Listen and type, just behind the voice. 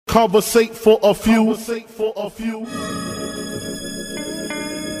Conversate for a few.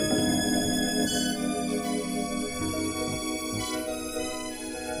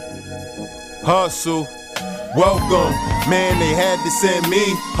 Hustle, welcome, man, they had to send me.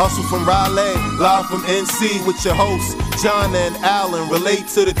 Hustle from Raleigh, live from NC with your hosts, John and Allen. Relate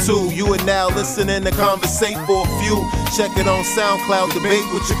to the two, you are now listening to Conversate for a few. Check it on SoundCloud, debate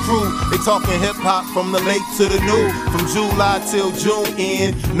with your crew. They talking hip-hop from the late to the new. From July till June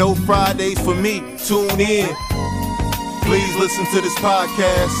end, no Fridays for me, tune in. Please listen to this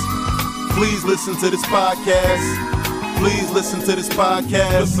podcast. Please listen to this podcast. Please listen to this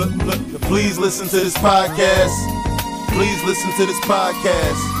podcast. Please listen to this podcast. Please listen to this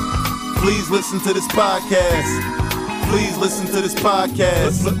podcast. Please listen to this podcast. Please listen to this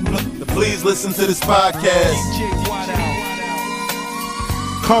podcast. Please listen to this podcast.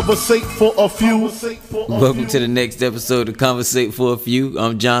 Conversate for a few. Welcome to the next episode of Conversate for a Few.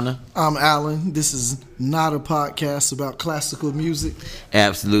 I'm Jonna. I'm Alan. This is not a podcast about classical music.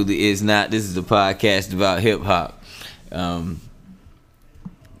 Absolutely is not. This is a podcast about hip hop.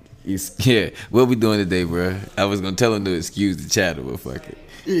 What we doing today, bro? I was gonna tell him to excuse the chatter, but fuck it.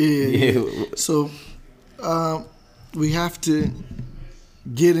 Yeah. So, we have to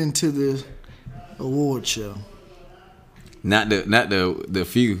get into the award show. Not the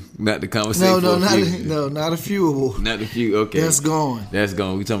few, not the conversation. Not a few awards. Not the few. Okay, that's gone. That's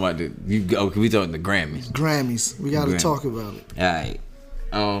gone. We talking about we talking the Grammys. Grammys. We got to talk about it. All right.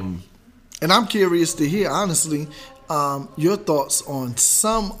 And I'm curious to hear, honestly, your thoughts on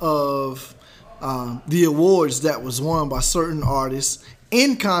some of the awards that was won by certain artists,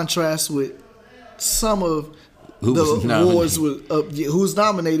 in contrast with some of the awards who was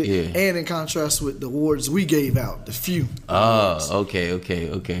nominated, and in contrast with the awards we gave out, the few. Oh, okay.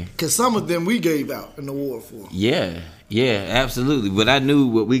 Because some of them we gave out an award for. Yeah, absolutely. But I knew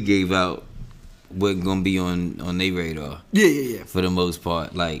what we gave out wasn't gonna be on their radar. Yeah. For the most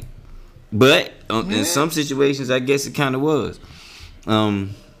part, like. But in some situations, I guess it kind of was.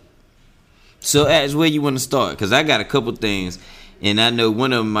 So, Ash, where you want to start? Because I got a couple things, and I know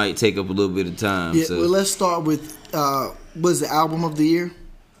one of them might take up a little bit of time. Yeah, so. Well, let's start with, what is it, Album of the Year?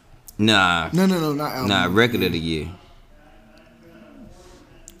 Nah. No, not Album. Nah, Record of the Year.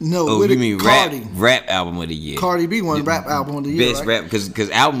 No, you mean Cardi. rap album of the year? Cardi B won Rap Album of the Year, best rap,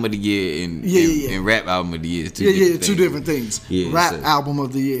 because album of the year and rap album of the year is two different things. Rap Album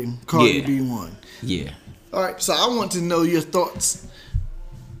of the Year, Cardi B won. Yeah. All right, so I want to know your thoughts.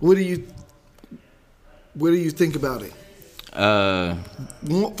 What do you think about it?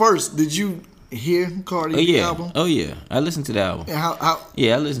 First, did you hear Cardi B album? Oh yeah, I listened to the album. And how?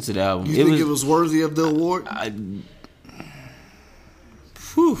 Yeah, I listened to the album. You think it was worthy of the award?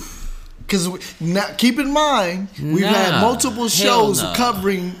 Because now, keep in mind, we've had multiple shows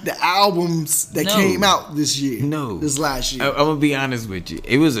covering the albums that came out this year. This last year. I'm gonna be honest with you.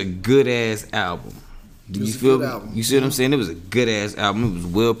 It was a good ass album. You feel me? You see what I'm saying? It was a good ass album. It was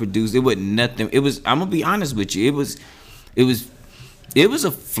well produced. It wasn't nothing. It was. I'm gonna be honest with you. It was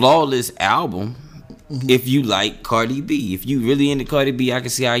a flawless album. If you like Cardi B, if you really into Cardi B, I can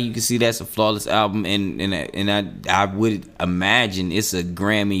see how you can see that's a flawless album, and I would imagine it's a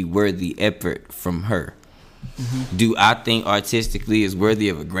Grammy worthy effort from her. Mm-hmm. Do I think artistically is worthy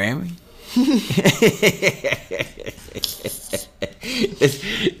of a Grammy?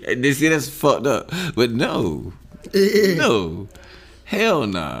 See, that's fucked up, but no, hell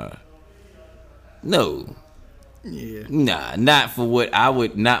nah, no. Yeah. Nah, not from what I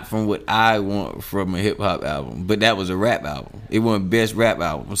want from a hip hop album. But that was a rap album. It wasn't best rap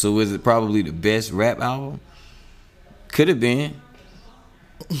album. So was it probably the best rap album? Could have been.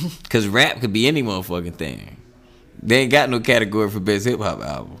 Cause rap could be any motherfucking thing. They ain't got no category for best hip hop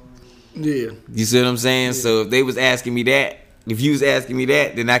album. Yeah. You see what I'm saying? Yeah. So if they was asking me that, if you was asking me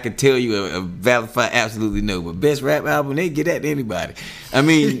that, then I could tell you a valid absolutely no. But best rap album, they get that to anybody. I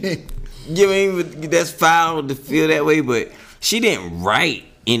mean. You know, that's foul to feel that way, but she didn't write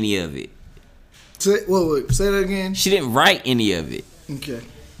any of it. Say that again. She didn't write any of it. Okay.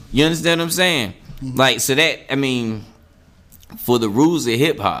 You understand what I'm saying? Mm-hmm. Like, so that, I mean, for the rules of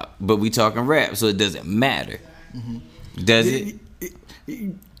hip hop, but we talking rap, so it doesn't matter. Mm-hmm. Does it?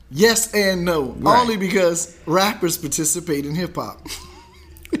 Yes and no. Right. Only because rappers participate in hip hop.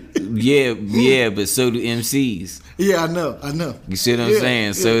 Yeah, but so do MCs. Yeah, I know. You see what I'm saying?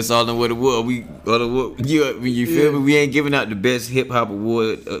 Yeah. So it's all in what award you feel me? We ain't giving out the best hip hop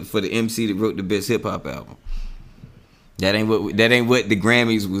award for the MC that wrote the best hip hop album. That ain't what the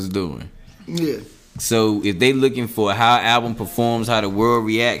Grammys was doing. Yeah. So if they looking for how an album performs, how the world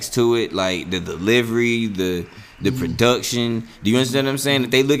reacts to it, like the delivery, the the production. Do you understand what I'm saying?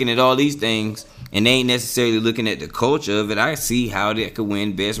 That they looking at all these things and they ain't necessarily looking at the culture of it. I see how that could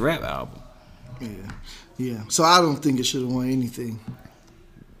win best rap album. Yeah. So I don't think it should have won anything.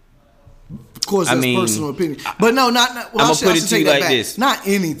 Of course, that's personal opinion. But no, not well, I'm gonna put it to you like this. Not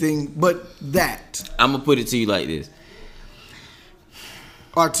anything, but that. I'm gonna put it to you like this.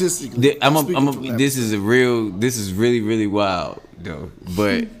 Artistically, this is really, really wild though.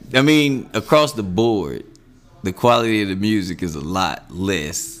 But I mean, across the board, the quality of the music is a lot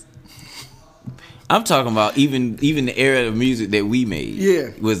less. I'm talking about even the era of music that we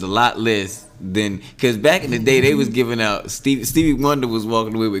made was a lot less than, because back in the day they was giving out Stevie Wonder was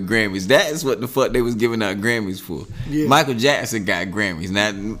walking away with Grammys. That is what the fuck they was giving out Grammys for. Yeah. Michael Jackson got Grammys.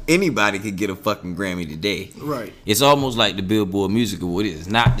 Now anybody could get a fucking Grammy today. Right. It's almost like the Billboard Music Award. It's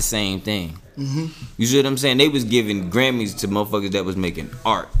not the same thing. Mm-hmm. You see what I'm saying? They was giving Grammys to motherfuckers that was making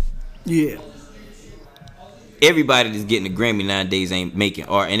art. Yeah. Everybody that's getting a Grammy nowadays ain't making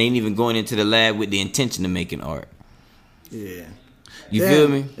art and ain't even going into the lab with the intention of making art. Yeah. You feel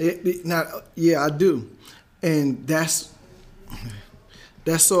me? I do. And that's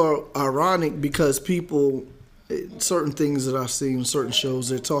so ironic because people, certain things that I've seen, certain shows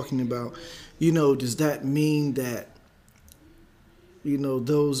they're talking about, does that mean that,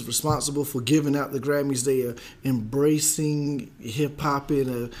 those responsible for giving out the Grammys, they are embracing hip hop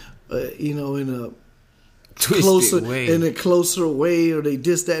in a closer way, or they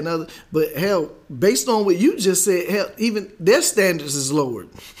this, that, and other. But hell, based on what you just said, hell, even their standards is lowered.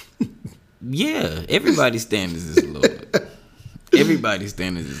 Yeah, everybody's standards is lowered. Everybody's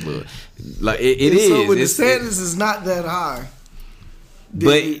standards is lowered. Like it is. So when the standards is not that high,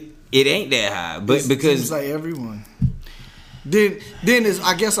 but it ain't that high. But because seems like everyone. Then is,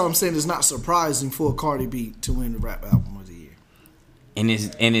 I guess what I'm saying, it's not surprising for Cardi B to win the rap album of the year. And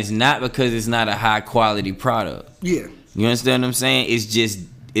it's not because it's not a high quality product. Yeah. You understand what I'm saying? It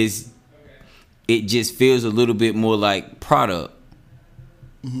just feels a little bit more like product.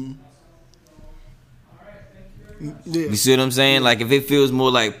 Mm-hmm. Yeah. You see what I'm saying? Like if it feels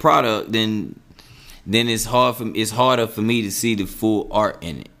more like product, then it's harder for me to see the full art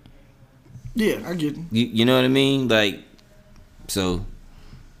in it. Yeah, I get it. You know what I mean? Like, so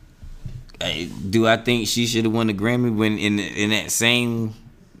do I think she should have won the Grammy when in that same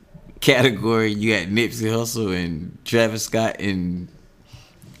category you had Nipsey Hussle and Travis Scott and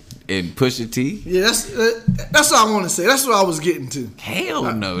Pusha T? Yeah, that's what I want to say. That's what I was getting to.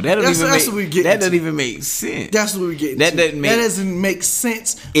 Hell no, that doesn't even make sense. That's what we're getting. That doesn't make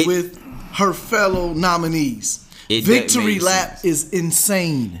sense with her fellow nominees. Victory Lap is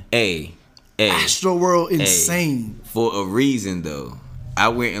insane. Astroworld insane. For a reason though, I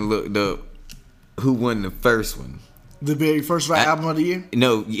went and looked up who won the first one. The very first rap album of the year?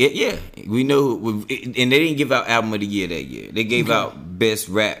 No, yeah. We know and they didn't give out album of the year that year. They gave out best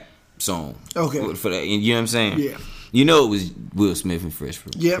rap song. Okay. For that. And you know what I'm saying? Yeah. You know it was Will Smith and Fresh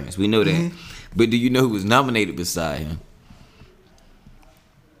Prince. Yep. We know that. Mm-hmm. But do you know who was nominated beside him?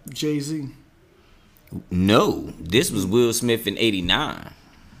 Jay-Z. No. This was Will Smith in 89.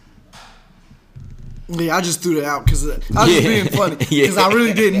 Yeah, I just threw that out because I was just being funny because I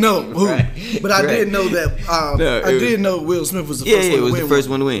really didn't know who, but I did know that I did know Will Smith was the first one to win. Yeah, it was the first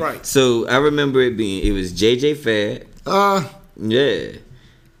one to win. Right. So I remember it was JJ Fad. Yeah.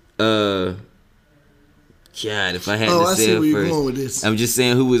 God, if I had to say it first, going with this. I'm just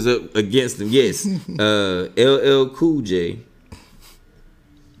saying who was up against him. Yes, LL Cool J.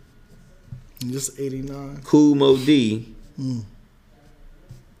 Just 89. Kool Moe Dee.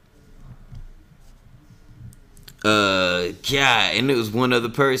 God, and it was one other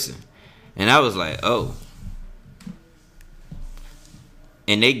person, and I was like, oh,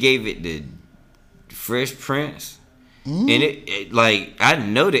 and they gave it to Fresh Prince, and it like I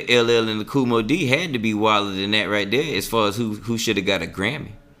know that LL and the Kool Moe Dee had to be wilder than that right there, as far as who should have got a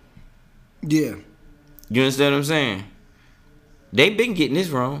Grammy. Yeah, you understand what I'm saying? They've been getting this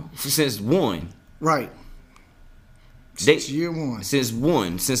wrong since one. Right. Since year one. Since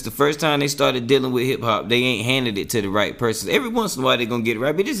the first time they started dealing with hip hop, they ain't handed it to the right person. Every once in a while they're gonna get it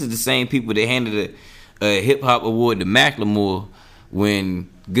right, but this is the same people that handed a hip hop award to Macklemore when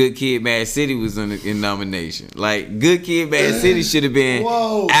Good Kid, Mad City was in nomination. Like Good Kid, Mad City should have been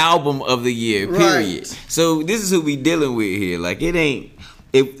album of the year. Period. Right. So this is who we dealing with here. Like it ain't.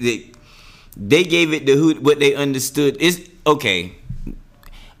 They gave it to what they understood. It's okay.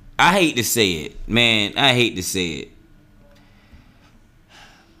 I hate to say it, man. I hate to say it.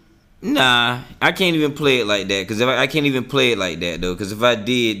 Nah, I can't even play it like that. Cause I can't even play it like that though. Cause if I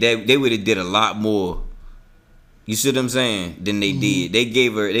did, they would have did a lot more. You see what I'm saying? Than they did. They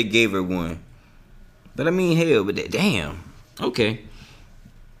gave her one. But I mean, hell, but damn. Okay.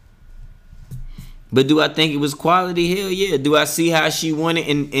 But do I think it was quality? Hell yeah. Do I see how she won it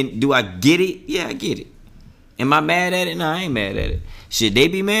and do I get it? Yeah, I get it. Am I mad at it? No, I ain't mad at it. Should they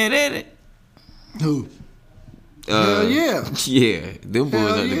be mad at it? Who? Hell yeah. Yeah. Them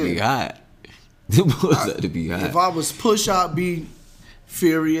boys ought to be hot. Them boys ought to be hot. If I was Push, I'd be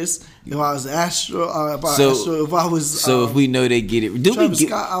furious. If I was Astro, if we know they get it,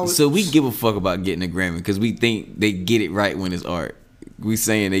 Scott, we give a fuck about getting a Grammy because we think they get it right when it's art. We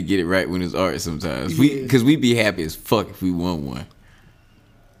saying they get it right when it's art sometimes. Because we be happy as fuck if we won one.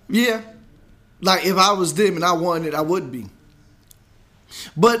 Yeah. Like, if I was them and I won it, I would be.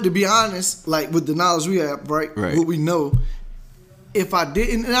 But to be honest, like, with the knowledge we have, right? What we know, if I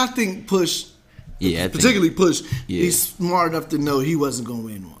didn't, and I think Push, particularly Push, he's smart enough to know he wasn't going to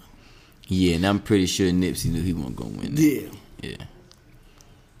win one. Yeah, and I'm pretty sure Nipsey knew he wasn't going to win that.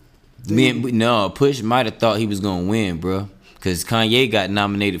 Yeah. Push might have thought he was going to win, bro. Because Kanye got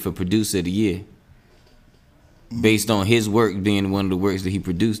nominated for Producer of the Year. Based on his work being one of the works that he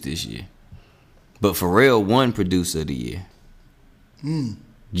produced this year. But Pharrell won Producer of the Year.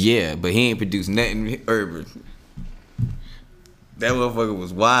 Yeah, but he ain't produced nothing urban. That motherfucker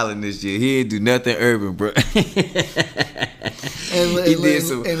was wilding this year. He ain't do nothing urban, bro. And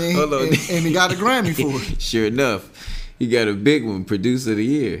he got a Grammy for it. Sure enough. He got a big one, Producer of the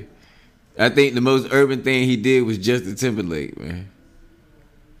Year. I think the most urban thing he did was Justin Timberlake, man.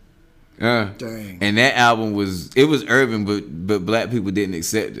 Dang. And that album was urban, but black people didn't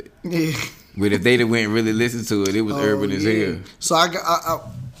accept it. Yeah. But if they'd went and really listened to it, it was urban as hell. So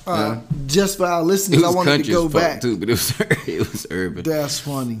just for our listeners, I wanted to go back too, but it was urban. That's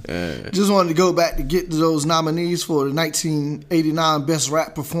funny. Just wanted to go back to get to those nominees for the 1989 Best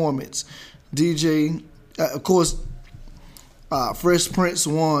Rap Performance. DJ, of course, Fresh Prince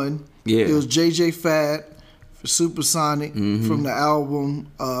won. Yeah. It was JJ Fad for Supersonic from the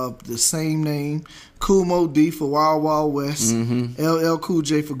album of the same name. Kool Moe Dee for Wild Wild West. LL Cool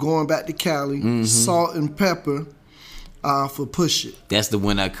J for Going Back to Cali. Salt and Pepper for Push It. That's the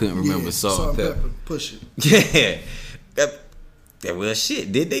one I couldn't remember. Salt and Pepper. Push It. Yeah. Well,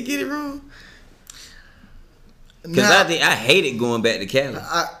 shit. Did they get it wrong? Because I hated Going Back to Cali.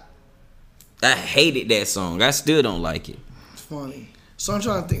 I hated that song. I still don't like it. It's funny. So I'm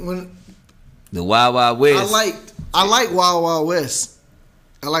trying to think when the Wild Wild West. I like Wild Wild West.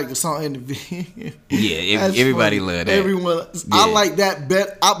 I like the song in the video. Yeah, everybody love that. Everyone, I like that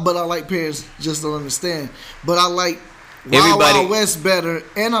better, but I like Parents Just Don't Understand. But I like Wild Wild West better,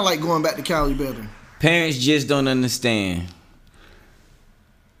 and I like Going Back to Cali better. Parents Just Don't Understand.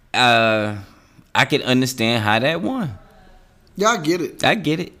 I can understand how that won. Yeah, I get it.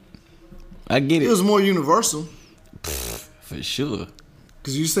 It was more universal. For sure.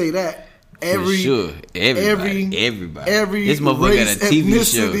 Because you say that. Everybody. This motherfucker race, got a TV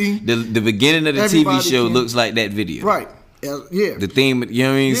ethnicity, show. The beginning of the TV show looks like that video. Right. Yeah. The theme, you know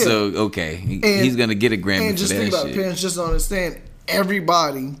what I mean? Yeah. So, okay. He's going to get a Grammy for that shit. And just think about it. Parents Just Don't Understand.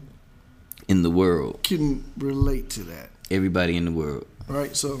 Everybody in the world can relate to that. Everybody in the world.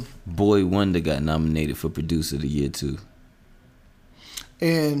 Right, so. Boy Wonder got nominated for Producer of the Year, too.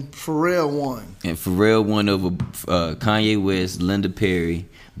 And Pharrell won. And Pharrell won over Kanye West, Linda Perry,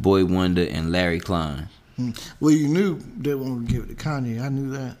 Boy Wonder, and Larry Klein. Well, you knew they weren't going to give it to Kanye. I knew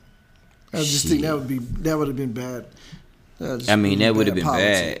that. I just think that would have been bad. I mean, that would have been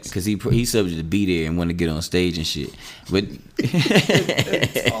bad because he's subject to be there and want to get on stage and shit. But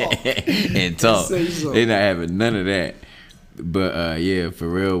and talk. They're not having none of that. But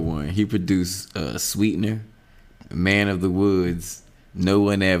Pharrell won. He produced Sweetener, Man of the Woods, No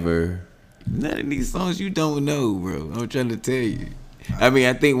One Ever. None of these songs you don't know, bro. I'm trying to tell you. I mean,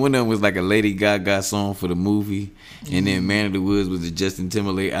 I think one of them was like a Lady Gaga song for the movie, and then Man of the Woods was a Justin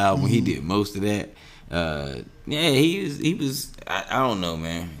Timberlake album. He did most of that. He was. I don't know,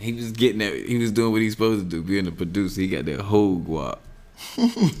 man. He was getting that. He was doing what he's supposed to do, being a producer. He got that whole guap.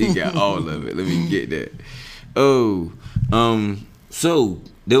 He got all of it. Let me get that. So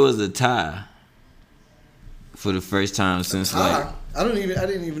there was a tie for the first time since like. I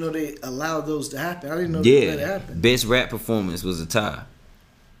didn't even know they allowed those to happen. I didn't know that happened. Best rap performance was a tie.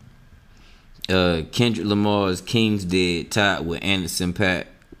 Kendrick Lamar's King's Dead tied with Anderson .Paak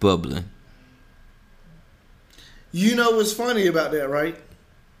Bubbling. You know what's funny about that, right?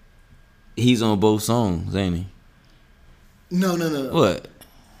 He's on both songs, ain't he? No. What?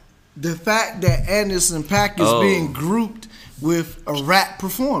 The fact that Anderson .Paak is being grouped with a rap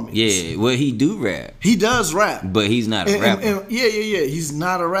performance. Yeah, well, he do rap. He does rap, but he's not a rapper. Yeah. He's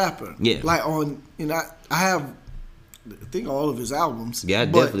not a rapper. Yeah, like I have, I think all of his albums. Yeah, I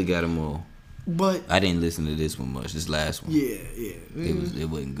definitely got them all. But I didn't listen to this one much. This last one. yeah. It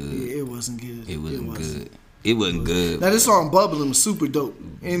wasn't good. Yeah, it wasn't good. It wasn't good. It wasn't good. Now this song "Bubbling" was super dope.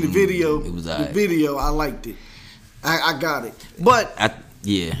 In the video, it was the alright. video I liked it. I got it, but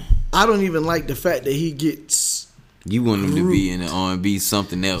I don't even like the fact that he gets. You want him to be in the R&B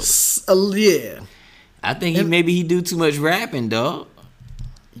something else. Yeah. I think maybe he do too much rapping, dog.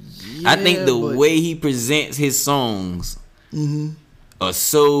 I think the way he presents his songs are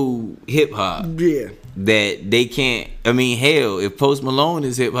so hip hop that they can't. I mean, hell, if Post Malone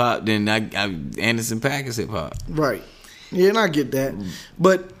is hip hop, then Anderson .Paak is hip hop. Right. Yeah, and I get that.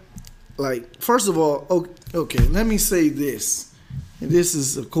 But like, first of all, okay, let me say this. And this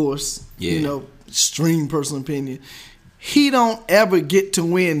is, of course, extreme personal opinion. He don't ever get to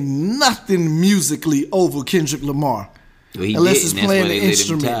win nothing musically over Kendrick Lamar. Well, he unless didn't. it's playing That's why an they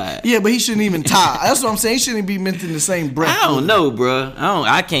instrument. let him tie. Yeah, but he shouldn't even tie. That's what I'm saying. He shouldn't be meant in the same breath. I don't know, bro.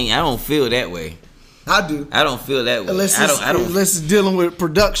 I don't feel that way. I do. I don't feel that way. Unless it's dealing with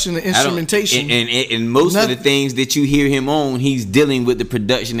production and I don't- instrumentation. And most of the things that you hear him on, he's dealing with the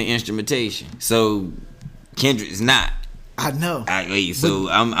production and instrumentation. So Kendrick's not. I know. I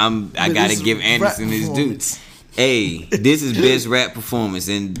gotta it's give Anderson rap his due. performance. Hey, this is best rap performance,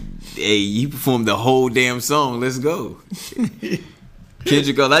 and hey, you performed the whole damn song. Let's go.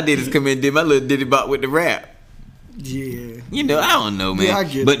 Kendrick, all I did is come in and did my little ditty bop with the rap. Yeah. I don't know, man. Yeah, I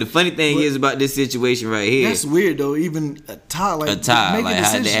get but it. the funny thing is about this situation right here. That's weird though. Even a tie, Like how'd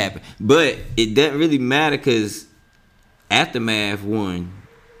that happen? But it doesn't really matter because Aftermath won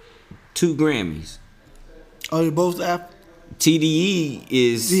 2 Grammys. Oh, they're both after. TDE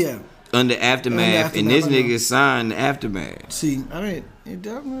is under Aftermath, and this nigga signed the Aftermath. See, it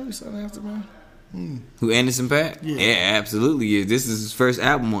definitely signed Aftermath. Who, Anderson .Paak? Yeah. Absolutely is. This is his first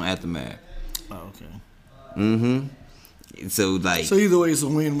album on Aftermath. Oh, okay. So either way, it's a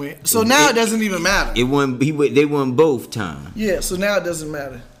win-win. So now it doesn't even matter. They won both times. Yeah. So now it doesn't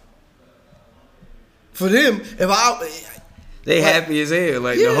matter. For them, They happy as hell.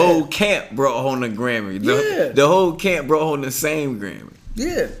 Like the whole camp brought home the Grammy. The whole camp brought home the same Grammy.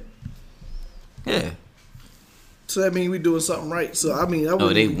 Yeah. Yeah. So that means we doing something right. So I mean, I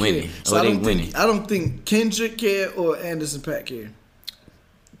wouldn't they even winning. care. So I don't think Kendrick care or Anderson .Paak care.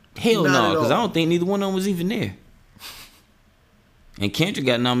 Hell Not no, at because all. I don't think neither one of them was even there. And Kendrick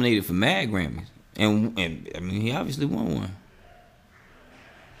got nominated for mad Grammys, and I mean he obviously won one.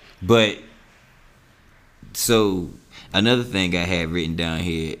 But so another thing I had written down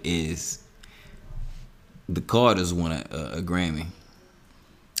here is the Carters won a Grammy.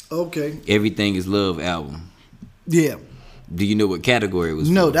 Okay. Everything Is Love album. Yeah. Do you know what category it was?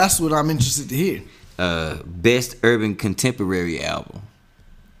 No, for? that's what I'm interested to hear. Best Urban Contemporary album.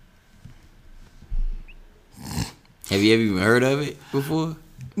 Have you ever even heard of it before?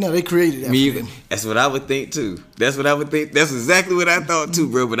 No, they created that. That's what I would think too. That's exactly what I thought too,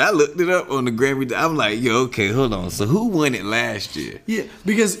 bro. But I looked it up on the Grammy. I'm like, yo, okay, hold on. So who won it last year? Yeah,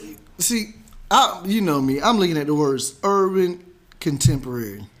 because see, you know me. I'm looking at the words urban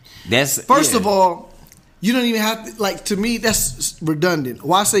contemporary. First of all, you don't even have to, like, to me that's redundant.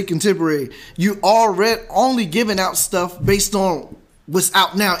 Why say contemporary? You already only giving out stuff based on what's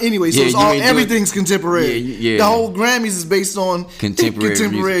out now anyway. So everything's contemporary. Yeah. The whole Grammys is based on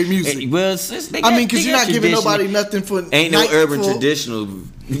contemporary music. Hey, well, because you're not giving nobody nothing for ain't no urban traditional.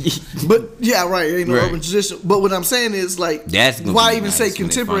 But yeah, right. Ain't no urban traditional. But what I'm saying is, like, why even say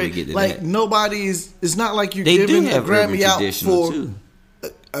contemporary? Like, nobody is. It's not like you're giving a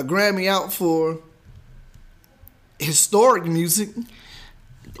Grammy out for historic music.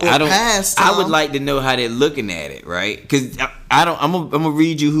 I would like to know how they're looking at it, right? Because I'm gonna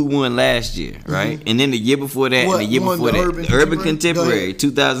read you who won last year, right? Mm-hmm. And then the year before that, and the year before that, Urban Contemporary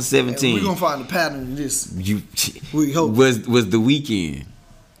 2017. We're gonna find a pattern in this. We hope was The Weeknd.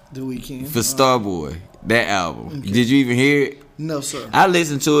 The Weeknd for Starboy, that album. Okay. Did you even hear it? No, sir. I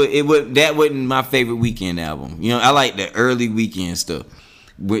listened to it. That wasn't my favorite Weeknd album. You know, I like the early Weeknd stuff.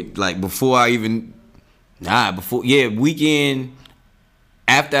 Weeknd.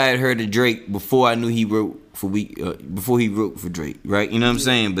 After I had heard of Drake, before I knew he wrote for Drake, right? You know what I'm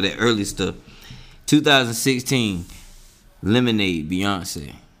saying? But that early stuff. 2016, Lemonade,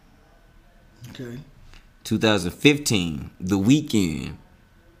 Beyonce. Okay. 2015, The Weeknd,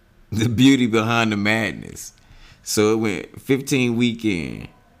 The Beauty Behind the Madness. So it went 15 Weeknd,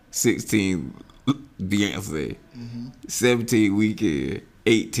 16 Beyonce, 17 Weeknd,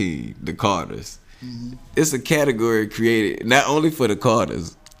 18 The Carters. Mm-hmm. It's a category created not only for the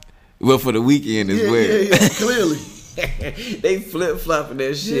Carters, but for the Weeknd as well. Yeah, clearly. They flip-flopping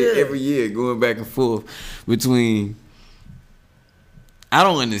that shit every year, going back and forth between. I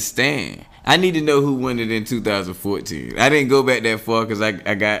don't understand. I need to know who won it in 2014. I didn't go back that far because I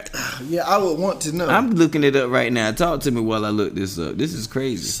got. Yeah, I would want to know. I'm looking it up right now. Talk to me while I look this up. This is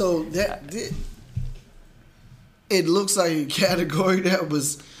crazy. So it looks like a category that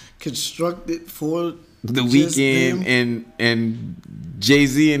was constructed for The just Weeknd them. and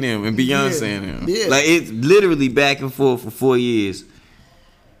Jay-Z and them and Beyonce and them. Yeah. Like it's literally back and forth for 4 years.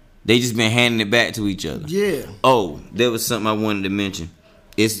 They just been handing it back to each other. Yeah. Oh, there was something I wanted to mention.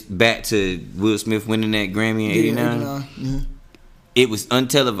 It's back to Will Smith winning that Grammy in '89. Yeah. It was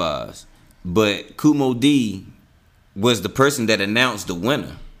untelevised, but Kumo D was the person that announced the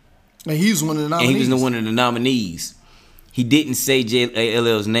winner. And he was one of the nominees. And he was one of the nominees. He didn't say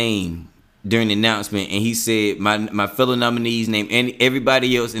JLL's name during the announcement, and he said my fellow nominees name and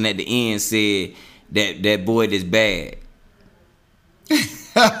everybody else, and at the end said that boy is bad.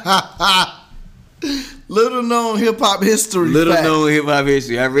 Little known hip hop history. Little fact. known hip hop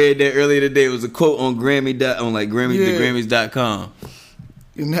history. I read that earlier today. It was a quote on Grammy the Grammys.com.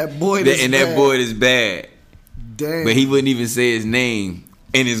 And that boy That boy is bad. Damn. But he wouldn't even say his name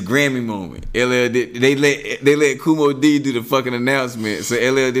in his Grammy moment. LL did, they let Kumo D do the fucking announcement, so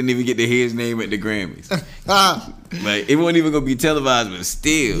LL didn't even get to hear his name at the Grammys. Like it wasn't even gonna be televised, but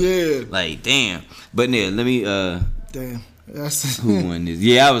still. Yeah. Like damn. But yeah, let me Damn. That's who won this?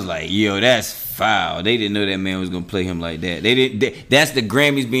 Yeah, I was like, yo, that's foul. They didn't know that man was gonna play him like that. That's the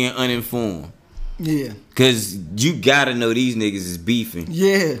Grammys being uninformed. Yeah. Cause you gotta know these niggas is beefing.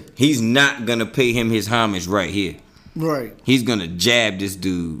 Yeah. He's not gonna pay him his homage right here. Right. He's gonna jab this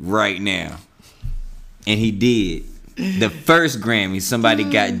dude right now. And he did. The first Grammy, somebody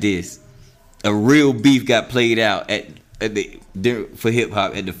got this. A real beef got played out for hip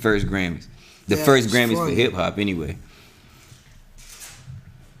hop at the first Grammys. The Yeah, first it's Grammys funny. for hip hop anyway.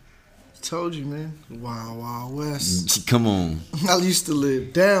 Told you, man. Wild, Wild West. Come on. I used to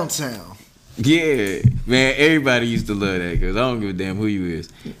live downtown. Yeah, man, everybody used to love that because I don't give a damn who you is.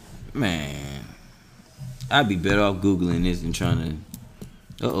 Man, I'd be better off Googling this than trying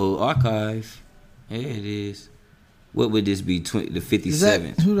to. Archive. There it is. What would this be? The 57th? Is that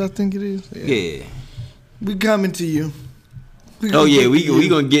who I think it is? Yeah. We coming to you. Oh yeah, we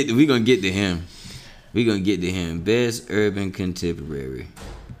gonna get to him. We gonna get to him. Best Urban Contemporary.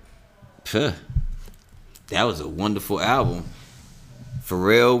 Puh. That was a wonderful album.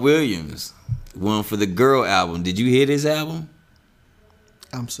 Pharrell Williams won for the Girl album. Did you hear this album?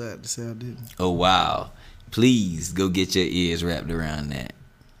 I'm sad to say I didn't. Oh wow. Please go get your ears wrapped around that.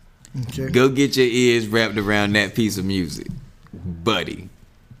 Okay. Go get your ears wrapped around that piece of music. Buddy.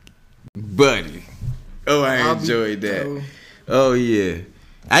 Oh, I enjoyed that. Oh yeah.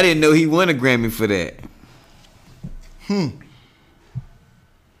 I didn't know he won a Grammy for that.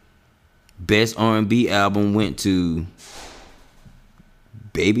 Best R&B album went to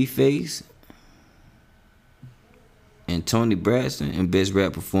Babyface and Tony Braxton, and best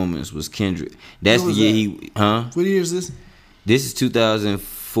rap performance was Kendrick. That's the year What year is this? This is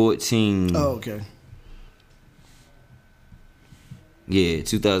 2014. Oh, okay. Yeah,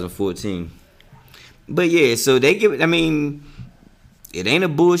 2014. But yeah, so they give it. I mean, it ain't a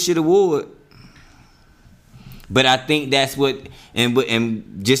bullshit award. But I think that's what,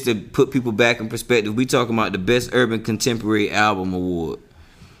 and just to put people back in perspective, we talking about the Best Urban Contemporary Album Award,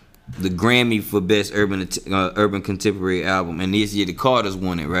 the Grammy for Best Urban Contemporary Album, and this year the Carters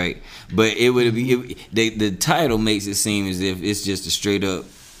won it, right? But it would be the title makes it seem as if it's just a straight up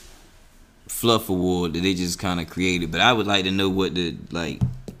fluff award that they just kind of created. But I would like to know what the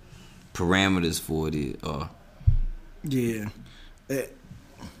parameters for it are. Yeah.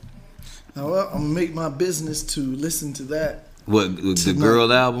 Now, well, I'm gonna make my business to listen to that. What the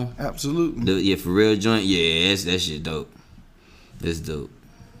Girl album? Absolutely. Yeah, Pharrell joint. Yeah, that shit dope. That's dope.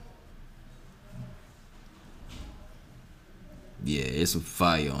 Yeah, it's some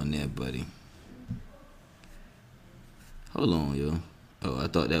fire on there, buddy. Hold on, yo. Oh, I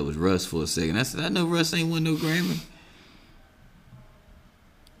thought that was Russ for a second. I said, I know Russ ain't won no Grammy.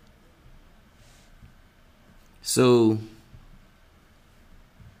 So,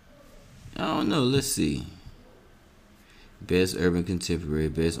 I don't know. Let's see. Best Urban Contemporary,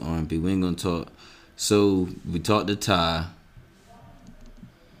 Best R&B. We ain't gonna talk. So, we talked to Ty.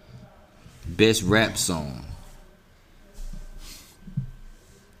 Best Rap Song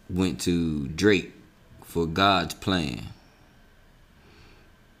went to Drake for God's Plan.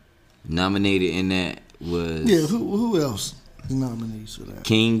 Nominated in that was who else is nominated for that?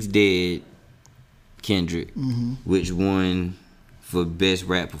 King's Dead, Kendrick, which won for Best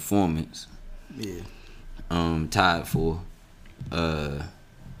Rap Performance. Yeah. Tied for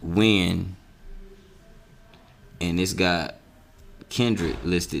Win, and it's got Kendrick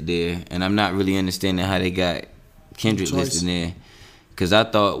listed there, and I'm not really understanding how they got Kendrick listed there, because I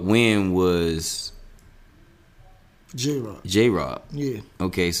thought Win was J-Rock. J-Rock. Yeah.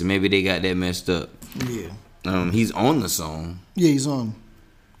 Okay, so maybe they got that messed up. Yeah. He's on the song. Yeah, he's on.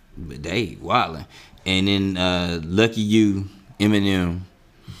 But they wildin'. And then Lucky You, Eminem,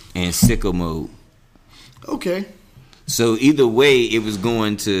 and Sicko Mode. Okay. So either way, it was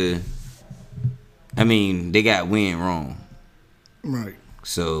going to. I mean, they got Win wrong. Right.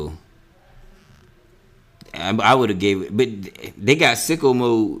 So I would have gave it, but they got Sicko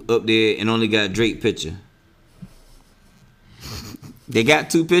Mode up there and only got Drake picture. They got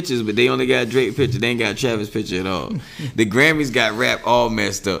 2 pictures, but they only got Drake picture. They ain't got Travis picture at all. The Grammys got rap all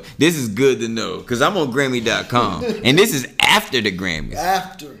messed up. This is good to know, because I'm on Grammy.com, and this is after the Grammys.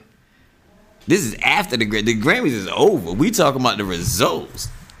 This is after the Grammys. The Grammys is over. We talking about the results.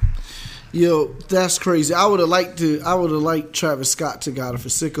 Yo, that's crazy. I would have liked Travis Scott to got it for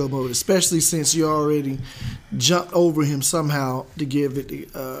Sicko Mode, especially since you already jumped over him somehow to give it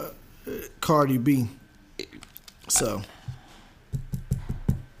to Cardi B. So.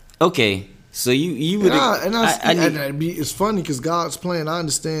 Okay, so you would. It's funny because God's plan. I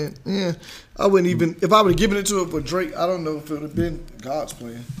understand. Yeah, I wouldn't even if I would have given it to it for Drake. I don't know if it would have been God's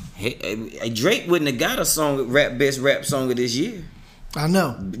plan. Hey, Drake wouldn't have got a song best rap song of this year. I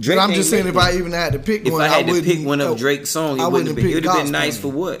know. Drake, but I'm just saying if I even had to pick one, I had to pick one of Drake's songs, it would have been nice for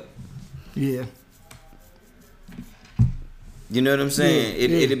what? Yeah. You know what I'm saying?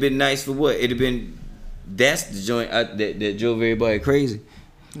 It'd have been nice for what? It'd have been. That's the joint that drove everybody crazy.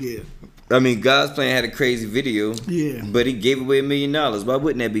 Yeah. I mean, God's Plan had a crazy video. Yeah. But he gave away $1 million. Why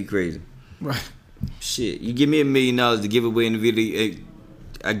wouldn't that be crazy? Right. Shit, you give me $1 million to give away in the video,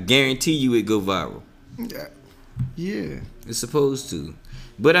 I guarantee you it go viral. Yeah. It's supposed to.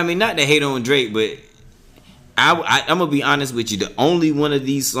 But I mean, not to hate on Drake, but I'm gonna be honest with you. The only one of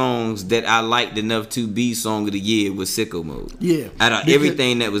these songs that I liked enough to be song of the year was Sicko Mode. Yeah. Out of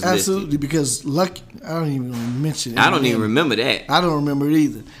everything that was absolutely listed. Because Lucky, I don't even want to mention it. I don't even remember that. I don't remember it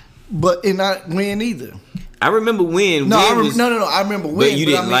either. But not Win either. I remember Win. No, I remember Win. But you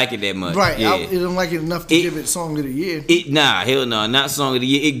didn't like it that much. Right. Yeah. I didn't like it enough to give it Song of the Year. Hell no. Not Song of the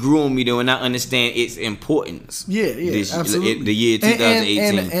Year. It grew on me though, and I understand its importance. Yeah, absolutely. The year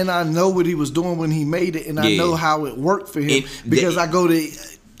 2018. And I know what he was doing when he made it, and I know how it worked for him because I go to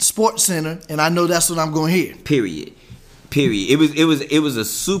Sports Center, and I know that's what I'm going to hear. Period. It was a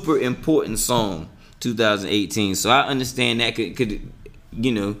super important song, 2018. So I understand that could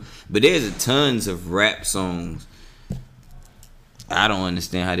but there's tons of rap songs. I don't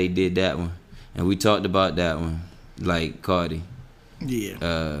understand how they did that one, and we talked about that one, like Cardi.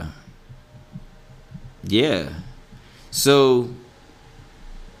 Yeah. Yeah. So,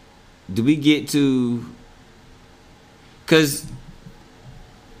 do we get to? Cause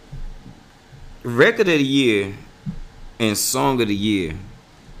record of the year and song of the year.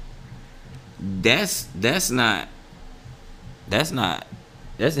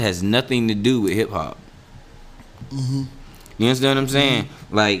 That has nothing to do with hip hop. Mm-hmm. You understand what I'm saying?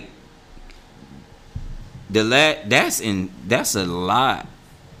 Mm-hmm. Like that's a lot.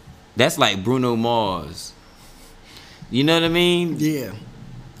 That's like Bruno Mars. You know what I mean? Yeah.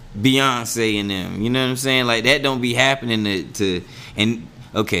 Beyonce and them. You know what I'm saying? Like that don't be happening to and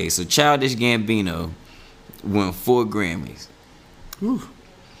okay, so Childish Gambino won 4 Grammys. Ooh.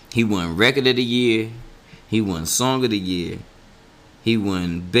 He won Record of the Year. He won Song of the Year. He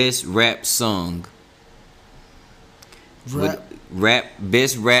won Best Rap Song. Best rap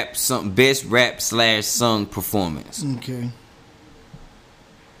 /song performance. Okay.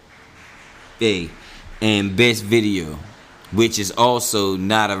 Hey, and Best Video, which is also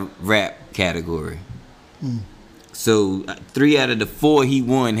not a rap category. So 3 out of the 4 he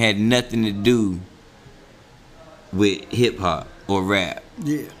won had nothing to do with hip hop or rap.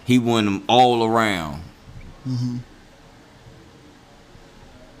 Yeah. He won them all around. Mm-hmm.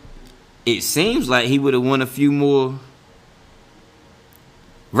 It seems like he would have won a few more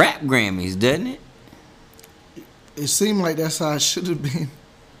rap Grammys, doesn't it? It seemed like that's how it should have been.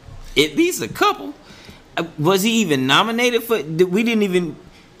 At least a couple. Was he even nominated for? We didn't even.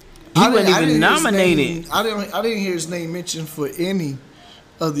 He wasn't even nominated. I didn't hear his name mentioned for any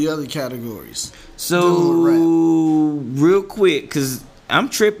of the other categories. So real quick, cause I'm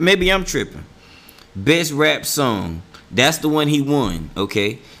tripping. Maybe I'm tripping. Best rap song. That's the one he won.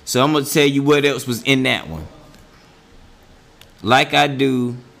 Okay, so I'm gonna tell you what else was in that one. Like I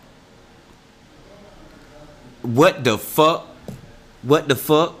Do. What the fuck? What the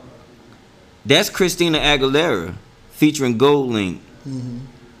fuck? That's Christina Aguilera featuring Gold Link. Mm-hmm.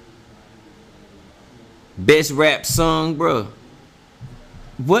 Best rap song, bro.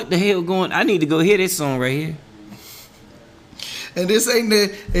 What the hell going? I need to go hear this song right here. And this ain't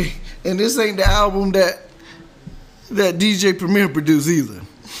the album that DJ Premier produced either.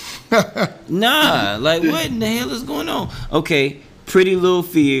 Nah, like what in the hell is going on? Okay, Pretty Little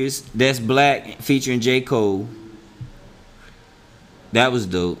Fears, that's Black featuring J. Cole. That was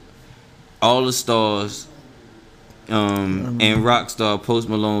dope. All the Stars, and Rockstar, Post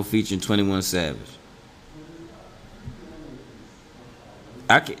Malone featuring 21 Savage.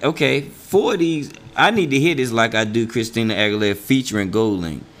 Okay, 4 of these, I need to hear this like I do Christina Aguilera featuring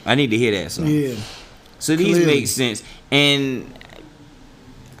GoldLink. I need to hear that song. Yeah. So these Clearly. make sense, and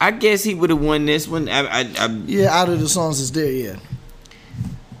I guess he would have won this one. Yeah, out of the songs that's there, yeah.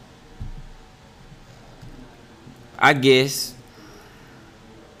 I guess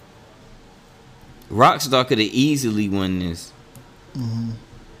Rockstar could have easily won this.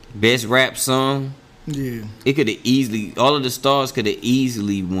 Best rap song. Yeah. It could have easily. All of the Stars could have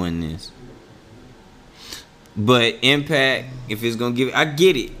easily won this. But Impact, if it's gonna give it, I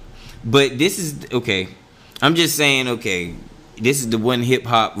get it. But this is okay. I'm just saying, okay. This is the one hip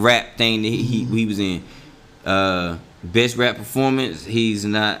hop rap thing that he was in. Best rap performance, he's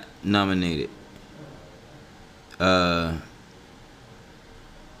not nominated.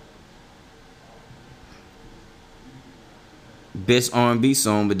 Best R&B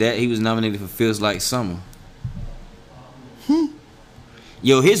song, but that he was nominated for Feels Like Summer.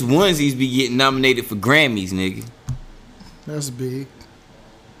 Yo, his onesies be getting nominated for Grammys, nigga. That's big.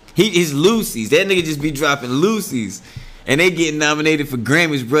 His Lucy's, that nigga just be dropping Lucy's, and they getting nominated for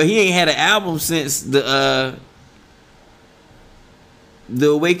Grammys, bro. He ain't had an album since the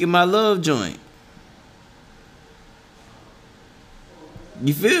Awaken My Love joint.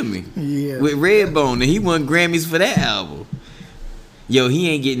 You feel me? Yeah. With Redbone, and he won Grammys for that album. Yo, he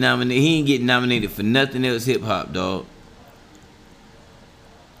ain't getting nominated. He ain't getting nominated for nothing else hip hop, dog.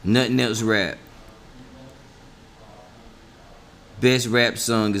 Nothing else rap. Best rap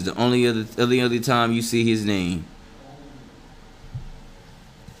song is the only other time you see his name.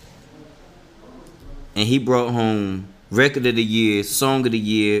 And he brought home Record of the Year, Song of the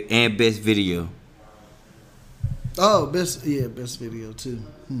Year, and Best Video. Oh, best video too.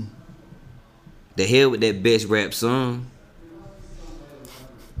 The hell with that best rap song.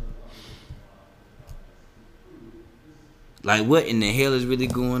 Like, what in the hell is really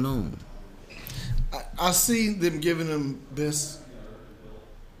going on? I see them giving them best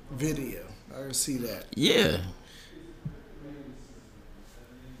video. I can see that. Yeah.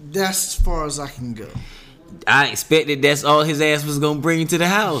 That's as far as I can go. I expected that's all his ass was gonna bring to the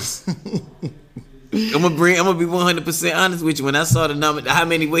house. I'm gonna be 100% honest with you. When I saw how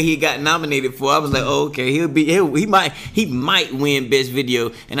many what he got nominated for, I was like, oh, okay, he might win best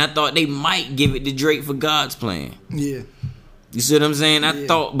video, and I thought they might give it to Drake for God's Plan. Yeah. You see what I'm saying? I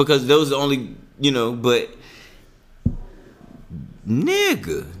thought, because those are the only, but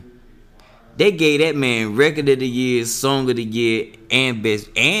nigga, they gave that man Record of the Year, Song of the Year, and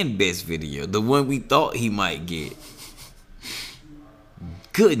best video. The one we thought he might get.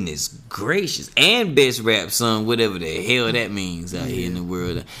 Goodness gracious. And best rap song, whatever the hell that means out here in the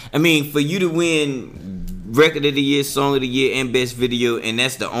world. I mean, for you to win Record of the Year, Song of the Year, and best video, and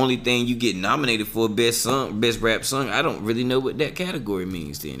that's the only thing you get nominated for, best rap song, I don't really know what that category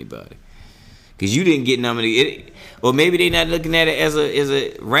means to anybody. Because you didn't get nominated. Or maybe they're not looking at it as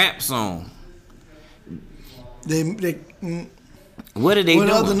a rap song. What are they doing?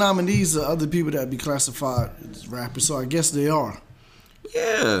 Other nominees are other people that be classified as rappers, so I guess they are.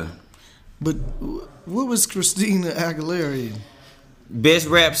 Yeah. But what was Christina Aguilera in? Best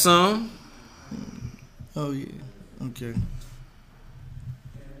rap song. Oh, yeah. Okay.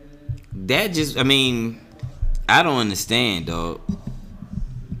 That just, I don't understand, dog.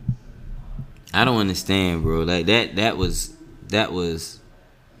 I don't understand, bro. Like, that was,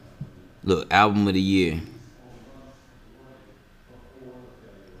 look, album of the year.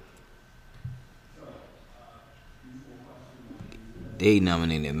 They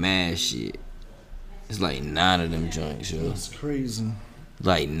nominated mad shit. It's like 9 of them joints, yo. That's crazy.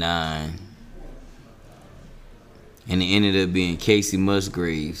 Like 9. And it ended up being Casey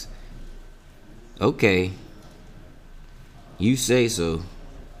Musgraves. Okay. You say so.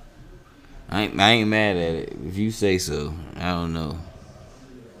 I ain't mad at it. If you say so, I don't know.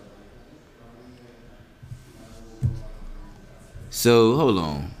 So, hold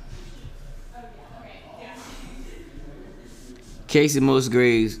on. Casey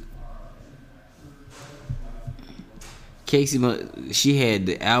Musgraves. She had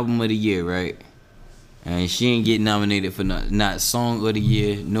the album of the year, right? And she ain't get nominated for not song of the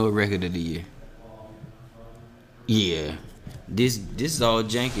year, nor record of the year. Yeah. This is all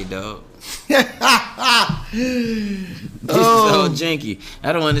janky, dog. This is all janky.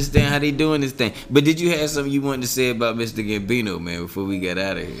 I don't understand how they doing this thing. But did you have something you wanted to say about Mr. Gambino, man, before we got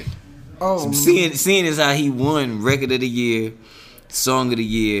out of here? Oh, seeing as how he won Record of the Year, Song of the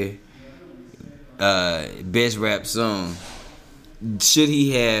Year, Best Rap Song, should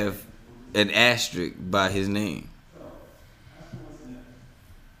he have an asterisk by his name?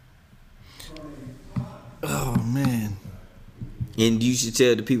 Oh man. And you should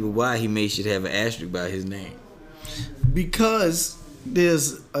tell the people why he should have an asterisk by his name. Because there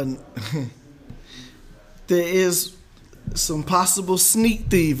is some possible sneak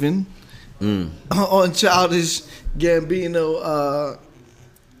thieving on Childish Gambino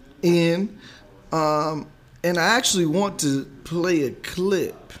end. And I actually want to play a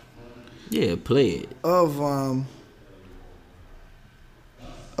clip. Yeah, play it. Of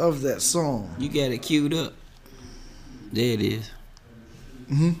that song. You got it queued up. There it is.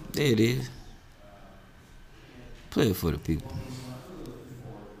 There it is. Play it for the people.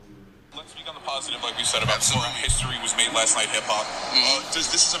 Let's speak on the positive, like you said, about history was made last night, hip-hop.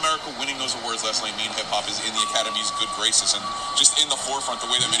 Does This Is America winning those awards last night mean hip-hop is in the Academy's good graces and just in the forefront the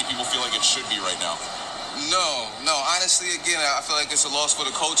way that many people feel like it should be right now? No. Honestly, again, I feel like it's a loss for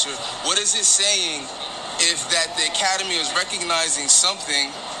the culture. What is it saying if that the Academy is recognizing something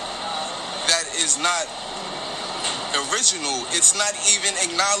that is not original? It's not even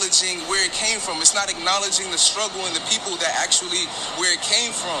acknowledging where it came from. It's not acknowledging the struggle and the people that actually where it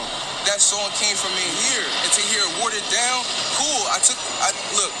came from. That song came from in here, and to hear it watered down, cool.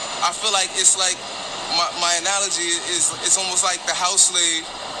 Look. I feel like it's like my analogy is it's almost like the house slave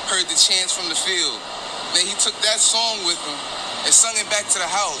heard the chants from the field. Then he took that song with him and sung it back to the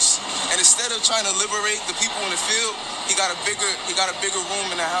house. And instead of trying to liberate the people in the field, he got a bigger room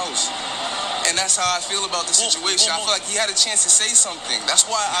in the house. And that's how I feel about the situation. I feel like he had a chance to say something. That's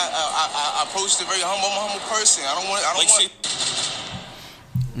why I approached it very humble. I'm a humble person. I don't want.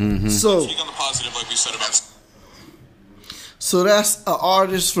 So speak on the positive, like we said about. So that's an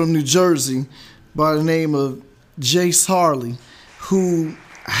artist from New Jersey by the name of Jace Harley, who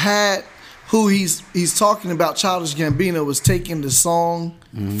he's talking about. Childish Gambino was taking the song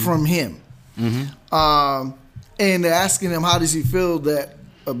from him, and they're asking him how does he feel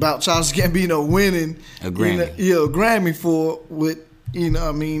about Childish Gambino winning a Grammy, a Grammy for what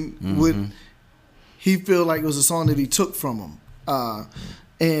what he feel like it was a song that he took from him,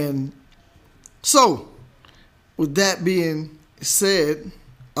 and so with that being said,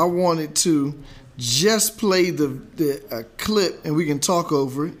 I wanted to just play the clip and we can talk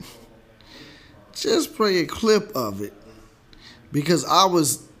over it. Just play a clip of it because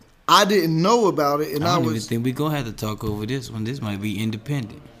I didn't know about it, and I don't even think we're gonna have to talk over this one. This might be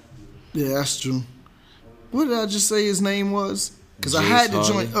independent. Yeah, that's true. What did I just say his name was? Because I had the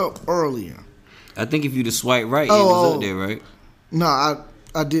joint up earlier. I think if you just swipe right, it was up there, right? No, I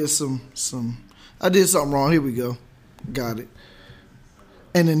did I did something wrong. Here we go. Got it.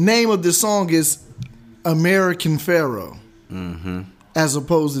 And the name of this song is American Pharaoh, as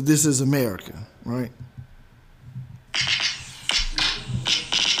opposed to This Is America, right?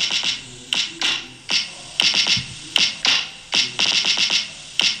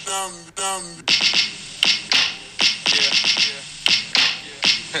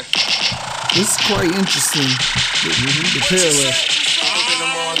 This is quite interesting. The parallel. In the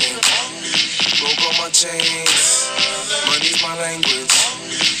morning, broke on my chains. Money's my language,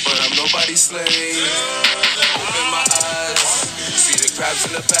 but I'm nobody's slave. Open my eyes, see the crabs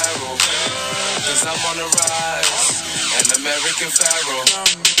in the barrel. Cause I'm on the rise, an American pharaoh.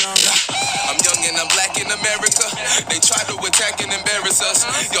 I'm young and I'm black in America. They try to attack and embarrass us.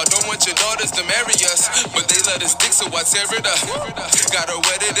 Y'all don't want your daughters to marry us, but they let us dick, so I tear it up. Got her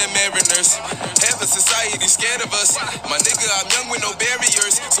wetter than mariners. Half of society scared of us. My nigga, I'm young with no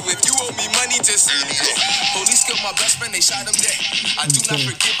barriers. So if you owe me money, just police killed my best friend, they shot him dead. I do not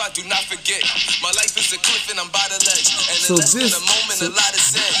forgive, I do not forget. My life is a cliff and I'm by the ledge. And in less than a moment, a lot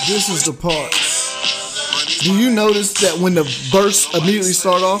is said. This is the part. Do you notice that when the verse immediately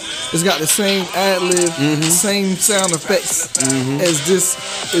start off, it's got the same ad-lib, same sound effects as This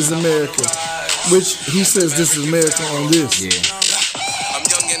Is America, which he says This Is America on this. Yeah. I'm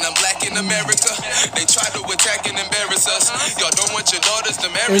young and I'm black in America. They try to attack and embarrass us. Y'all don't want your daughters to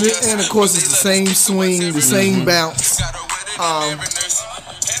marry us. And of course it's the same swing, the same bounce.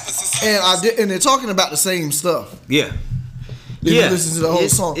 And they're talking about the same stuff. Yeah. If you listen to the whole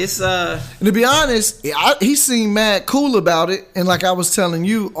song. And to be honest, he seemed mad cool about it. And like I was telling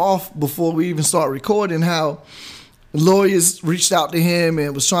you off before we even start recording, how lawyers reached out to him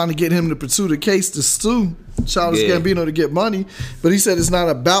and was trying to get him to pursue the case to sue Childish Gambino to get money. But he said it's not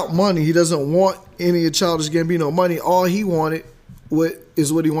about money. He doesn't want any of Childish Gambino money. All he wanted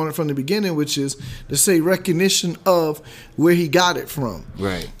is what he wanted from the beginning, which is to say recognition of where he got it from.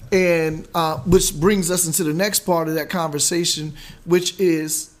 Right. And which brings us into the next part of that conversation, which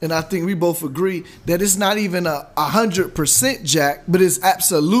is, and I think we both agree, that it's not even 100% Jack, but it's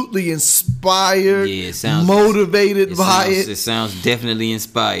absolutely inspired, motivated by it. It sounds definitely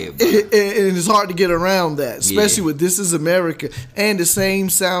inspired. And it's hard to get around that, especially with This Is America and the same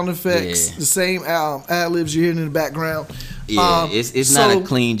sound effects, the same ad-libs you're hearing in the background. Yeah, it's not a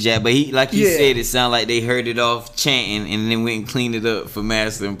clean Jack, but he, like you said, it sounded like they heard it off chanting and then went and cleaned it up for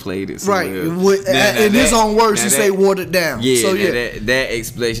master and played it. Right, in his own words, he say watered down. Yeah, so, that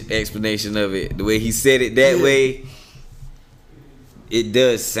explanation of it, the way he said it that way, it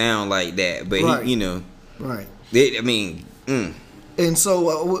does sound like that. But he, right. And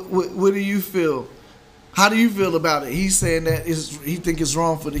so, what do you feel? How do you feel about it? He's saying that he think it's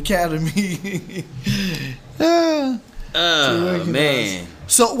wrong for the Academy. Man.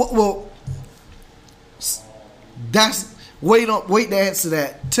 So, well, that's wait to answer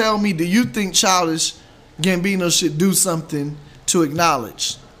that. Tell me, do you think Childish Gambino should do something to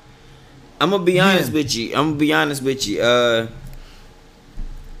acknowledge? I'm gonna be honest with you.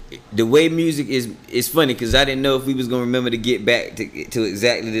 The way music is funny because I didn't know if we was gonna remember to get back to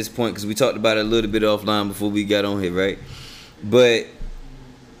exactly this point because we talked about it a little bit offline before we got on here, right? But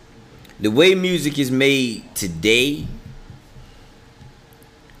the way music is made today,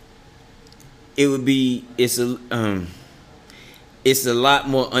 it's a lot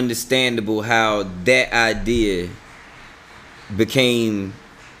more understandable how that idea became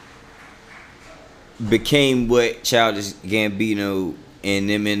what Childish Gambino and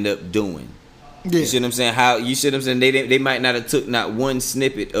them end up doing. Yeah. You see what I'm saying? They might not have took not one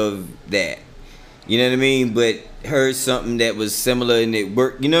snippet of that. You know what I mean? But heard something that was similar and it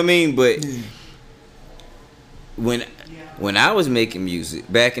worked. You know what I mean? But when I was making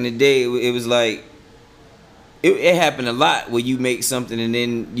music back in the day, it was like it happened a lot where you make something and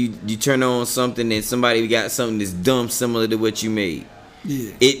then you turn on something and somebody got something that's dumb similar to what you made.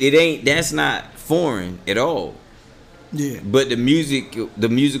 Yeah. That's not foreign at all. Yeah. But the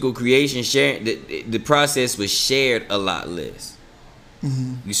musical creation the process was shared a lot less.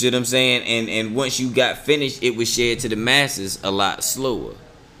 Mm-hmm. You see what I'm saying? And once you got finished, it was shared to the masses a lot slower.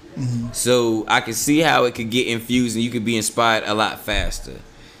 Mm-hmm. So I can see how it could get infused and you could be inspired a lot faster.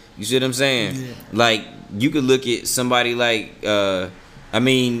 You see what I'm saying? Yeah. Like you could look at somebody like on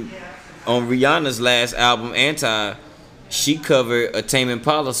Rihanna's last album, Anti, she covered a Tame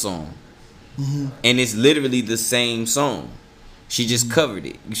Impala song. Mm-hmm. And it's literally the same song. She just covered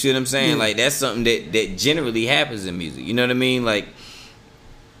it. You see what I'm saying? Yeah. Like that's something that generally happens in music. You know what I mean? Like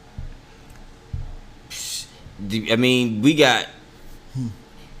we got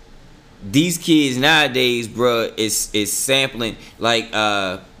these kids nowadays, bruh, is sampling like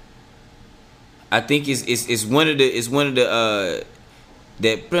I think it's one of the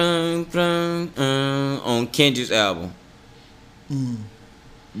that on Kendrick's album.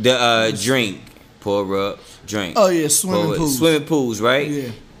 The drink, pour up, drink. Oh yeah, swimming pools, right?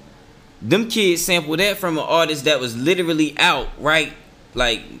 Yeah. Them kids sampled that from an artist that was literally out right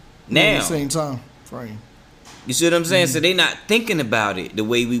like now. At the same time frame. You see what I'm saying? So they not thinking about it the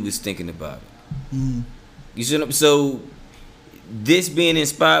way we was thinking about it. You see what I'm, so this being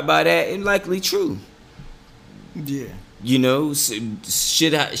inspired by that is likely true. Yeah. You know, so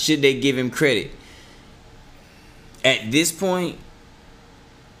should they give him credit? At this point,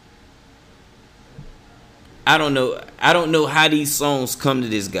 I don't know how these songs come to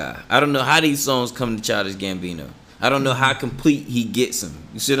this guy. I don't know how these songs come to Childish Gambino. I don't know how complete he gets them.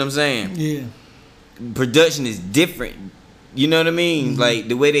 You see what I'm saying? Yeah. Production is different. You know what I mean? Mm-hmm. Like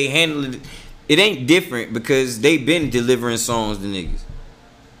the way they handle it, it ain't different because they been delivering songs to niggas.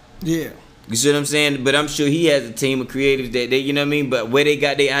 Yeah. You see what I'm saying? But I'm sure he has a team of creatives that they, you know what I mean? But where they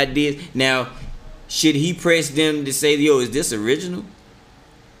got their ideas. Now, should he press them to say, yo, is this original?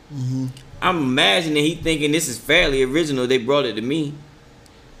 Mm-hmm. I'm imagining he thinking this is fairly original. They brought it to me.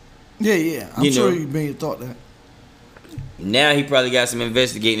 Yeah. I'm sure you may have thought that. Now he probably got some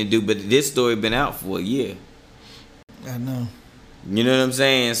investigating to do, but this story been out for a year. I know. You know what I'm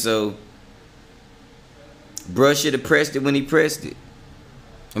saying? So, bruh should have pressed it when he pressed it.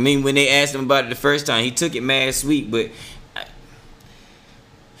 I mean, when they asked him about it the first time, he took it mad sweet, but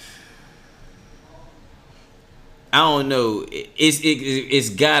I don't know. It's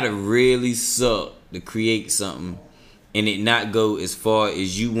gotta really suck to create something and it not go as far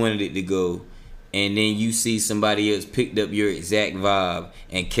as you wanted it to go, and then you see somebody else picked up your exact vibe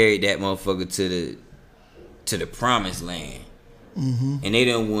and carried that motherfucker to the promised land. Mm-hmm. And they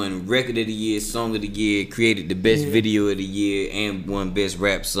done won record of the year, song of the year, created the best video of the year, and won best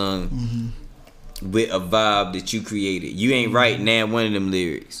rap song with a vibe that you created. You ain't write now one of them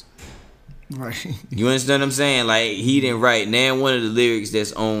lyrics. Right. You understand what I'm saying? Like, he didn't write now one of the lyrics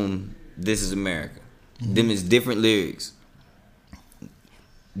that's on This Is America. Them is different lyrics.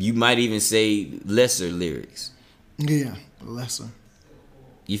 You might even say lesser lyrics. Yeah, lesser.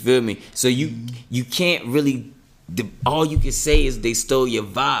 You feel me? So you can't really. All you can say is they stole your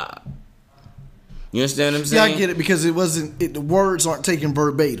vibe. You understand what I'm saying? Yeah, I get it, because it wasn't. The words aren't taken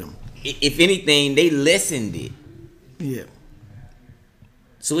verbatim. If anything, they lessened it. Yeah.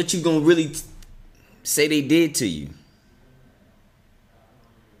 So what you gonna really say they did to you?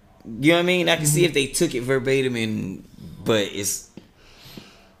 You know what I mean? I can see if they took it verbatim, but it's.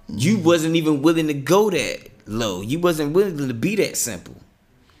 You wasn't even willing to go that low. You wasn't willing to be that simple.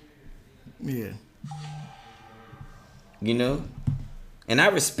 Yeah. You know? And I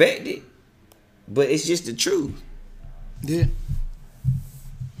respect it, but it's just the truth. Yeah.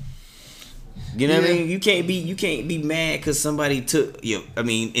 You know what I mean? You can't be mad because somebody took your. I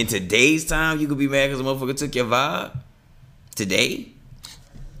mean, in today's time, you could be mad because a motherfucker took your vibe. Today.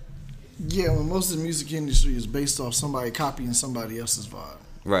 Yeah, when most of the music industry is based off somebody copying somebody else's vibe.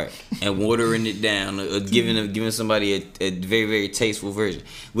 Right, and watering it down, or giving somebody a very, very tasteful version,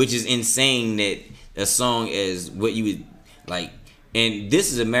 which is insane that a song as what you would like, and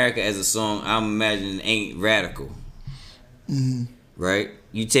This Is America as a song, I'm imagining ain't radical, right?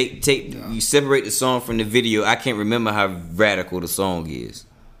 You you separate the song from the video. I can't remember how radical the song is.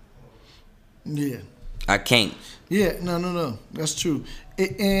 Yeah, I can't. Yeah, no, that's true,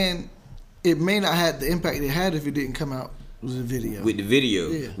 and it may not have the impact it had if it didn't come out. Was a video with the video,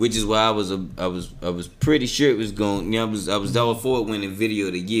 which is why I was pretty sure it was going. You know, I was all for it winning video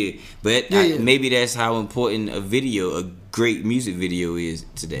of the year, but maybe that's how important a great music video is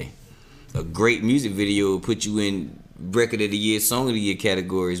today. A great music video will put you in record of the year, song of the year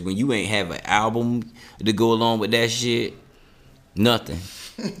categories when you ain't have an album to go along with that shit. Nothing.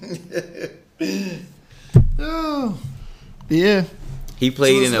 Oh, yeah. He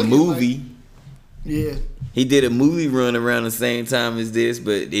played in a movie. Like, yeah. He did a movie run around the same time as this,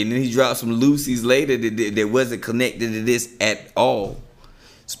 but and then he dropped some Lucy's later that wasn't connected to this at all.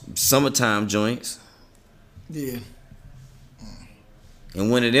 Summertime joints. Yeah. And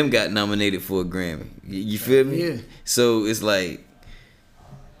one of them got nominated for a Grammy. You feel me? Yeah. So it's like,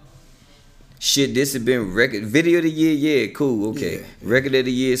 shit, this had been record video of the year. Yeah, cool, okay. Yeah. Record of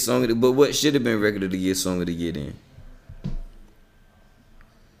the year, song of the. But what should have been record of the year, song of the year then?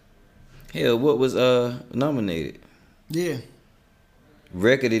 Hell, what was nominated? Yeah.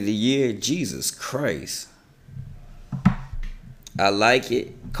 Record of the year, Jesus Christ. I Like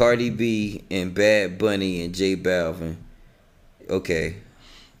It, Cardi B and Bad Bunny and J Balvin. Okay.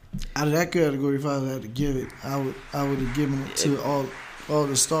 Out of that category, if I had to give it, I would have given it to all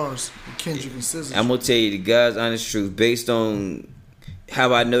the stars, Kendrick and SZA. I'm gonna tell you the God's honest truth. Based on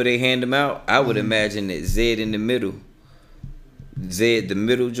how I know they hand them out, I would imagine that Zed in the middle. Zed, the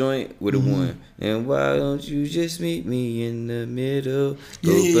middle joint, would have won. And why don't you just meet me in the middle?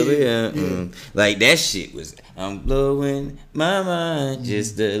 Yeah. Like that shit was. I'm blowing my mind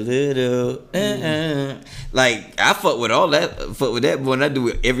just a little. Like I fuck with all that. Fuck with that boy. And I do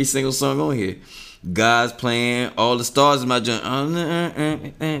it every single song on here. God's playing, all the stars in my joint.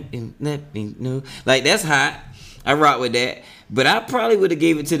 Like that's hot. I rock with that. But I probably would have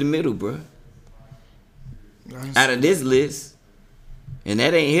gave it to the middle, bro. Nice. Out of this list. And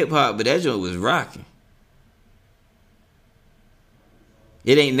that ain't hip hop, but that joint was rocking.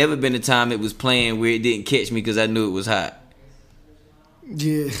 It ain't never been a time it was playing where it didn't catch me because I knew it was hot.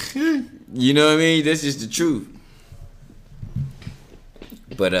 Yeah. You know what I mean? That's just the truth.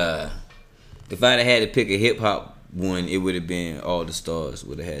 But if I'd have had to pick a hip hop one, it would have been All the Stars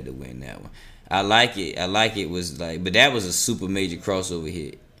would have had to win that one. I Like It was like, but that was a super major crossover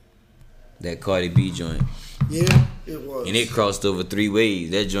hit. That Cardi B joint. Yeah, it was. And it crossed over 3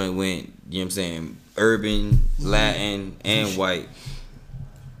 ways. That joint went, you know what I'm saying, urban, Latin, and white.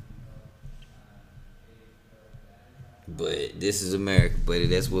 But This Is America, buddy.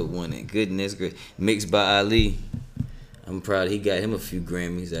 That's what won it. Goodness gracious. Mixed by Ali. I'm proud he got him a few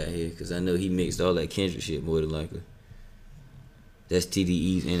Grammys out here because I know he mixed all that Kendrick shit more than likely. That's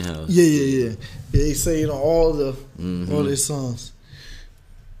TDE's in-house. Yeah. They say it on all their songs.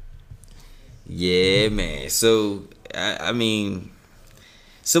 Yeah, man. So I mean,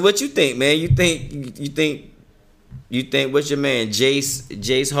 so what you think, man? You think You think what's your man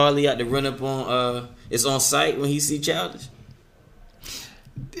Jace Harley out to run up on it's on site when he see Childish?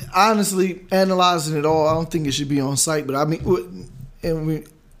 Honestly, analyzing it all, I don't think it should be on site. But I mean,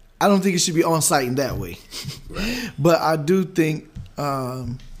 I don't think it should be on site in that way. Right. But I do think,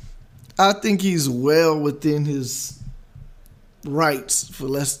 I think he's well within his rights, for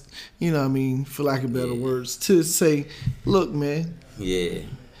less, you know what I mean, for lack of better words, to say, look, man. Yeah.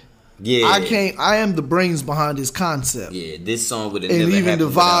 I am the brains behind this concept. Yeah, this song would have never happened. And even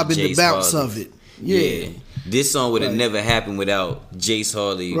the vibe and the bounce Harley. Of it. Yeah. This song would have never happened without Jace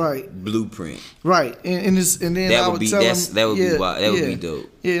Harley blueprint. Right. And then that I would would be tell him, that would be wild. That would be dope.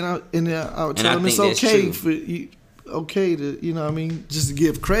 Yeah, and I would tell him it's okay for you. Okay to, you know what I mean, just to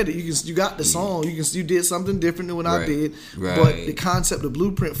give credit. You got the song. You did something different than what I did. Right. But the concept, the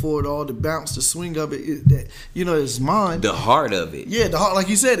blueprint for it all, the bounce, the swing of it, that, you know, it's mine. The heart of it. Yeah, the heart, like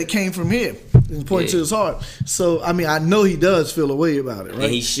you said, it came from here. It's pointing to his heart. So I mean, I know he does feel a way about it, right?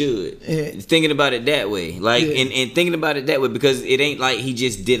 And he should. Thinking about it that way. Like and thinking about it that way, because it ain't like he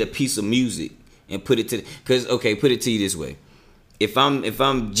just did a piece of music and put it to, because put it to you this way. If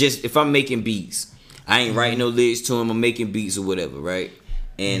I'm making beats, I ain't writing no lyrics to him. I'm making beats or whatever, right?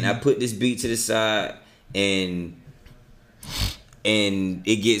 And I put this beat to the side, and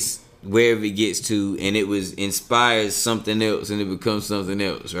it gets wherever it gets to, and it inspires something else, and it becomes something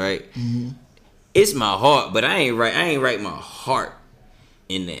else, right? Mm-hmm. It's my heart, but I ain't write my heart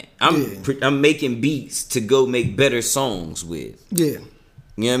in that. I'm making beats to go make better songs with. Yeah. You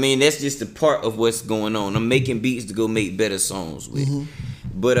know what I mean? That's just a part of what's going on. I'm making beats to go make better songs with.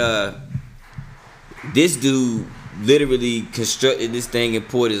 Mm-hmm. But this dude literally constructed this thing and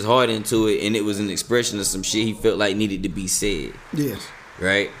poured his heart into it, and it was an expression of some shit he felt like needed to be said. Yes.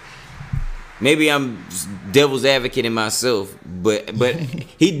 Right? Maybe I'm devil's advocate in myself, but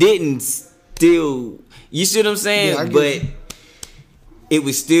he didn't still, you see what I'm saying? Yeah, but it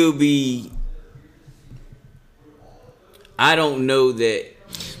would still be, I don't know that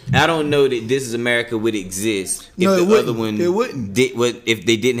This Is America would exist if the other one if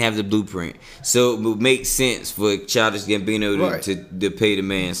they didn't have the blueprint. So it would make sense for Childish Gambino to pay the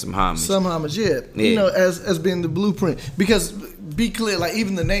man some homage. Yeah. You know, as being the blueprint. Because, be clear, like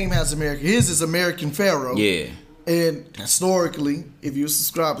even the name has America. His is American Pharaoh. Yeah. And historically, if you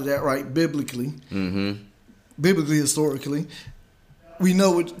subscribe to that, right, biblically, historically, we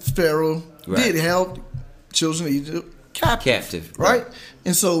know what Pharaoh did. Help children of Egypt captive, right?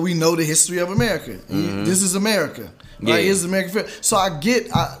 And so we know the history of America. This is America, right? This is American Pharaoh. So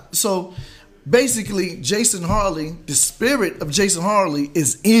so basically, Jason Harley, the spirit of Jason Harley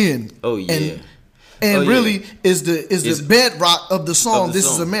is in. Oh yeah. And really is the bedrock of the song. This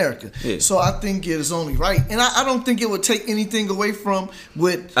Is America. Yeah. So I think it is only right, and I don't think it would take anything away from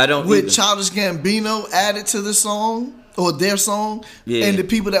what Childish Gambino added to the song or their song, and the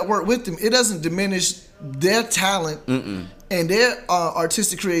people that work with them. It doesn't diminish their talent and their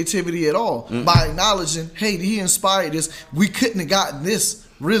artistic creativity at all by acknowledging, hey, he inspired us. We couldn't have gotten this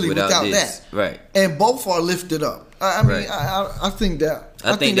really without that. Right. And both are lifted up. I mean, I think that.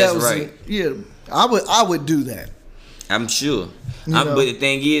 I think that's right. Yeah. I would do that. I'm sure. But the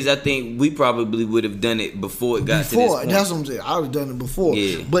thing is, I think we probably would have done it before it got to this point. That's what I'm saying. I would have done it before.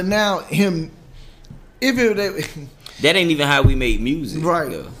 Yeah. But now that ain't even how we make music. Right.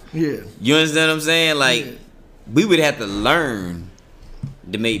 Though. Yeah. You understand what I'm saying? Like, we would have to learn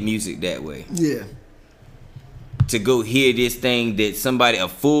to make music that way. Yeah. To go hear this thing that a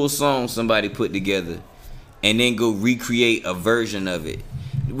full song somebody put together, and then go recreate a version of it.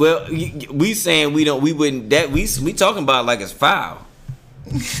 Well, we saying we wouldn't, that we talking about like it's foul.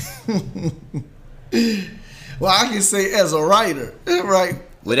 Well, I can say as a writer, right?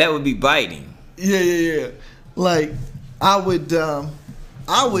 Well, that would be biting. Yeah. Like I would.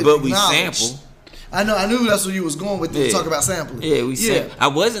 But we sample. I knew that's where you was going with talk about sampling. Yeah, we sample. I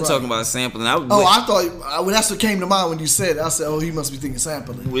wasn't talking about sampling. I thought that's what came to mind when you said it. I said, he must be thinking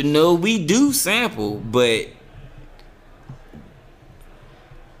sampling. Well, no, we do sample, but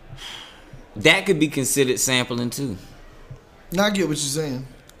that could be considered sampling too. Now I get what you're saying.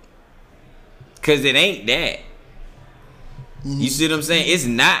 Cause it ain't that. You see what I'm saying? It's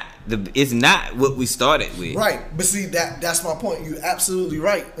not what we started with. Right. But see that's my point. You're absolutely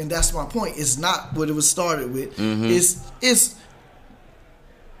right. And that's my point. It's not what it was started with.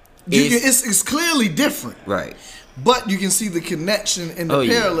 It's clearly different. Right. But you can see the connection and the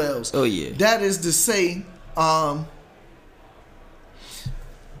parallels. Oh yeah. That is to say,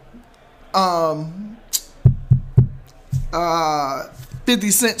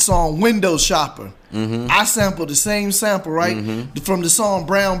 50 Cent song Window Shopper. I sampled the same sample, right? From the song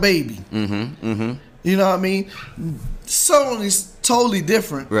Brown Baby. You know what I mean? Song is totally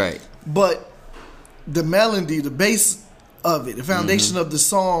different. Right. But the melody, the base of it, the foundation of the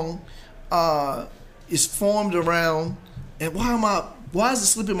song is formed around. And why is it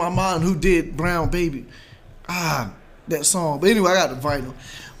slipping my mind who did Brown Baby? That song. But anyway, I got the vinyl.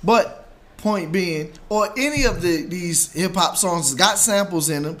 But point being, or any of these hip hop songs got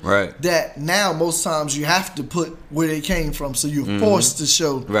samples in them, right? That now most times you have to put where they came from, so you're forced to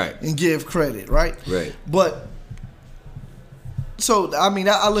show and give credit, right? Right. But so I mean,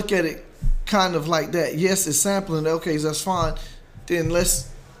 I look at it kind of like that. Yes, it's sampling. Okay, that's fine. Then let's,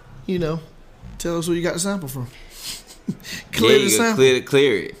 tell us where you got the sample from. Clear the sample.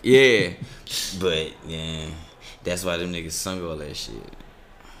 Clear it. Yeah. But yeah, that's why them niggas sung all that shit.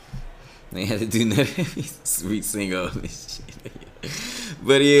 They had to do nothing. Re-sing all this shit.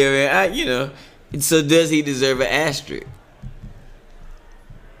 But yeah, man, so does he deserve an asterisk?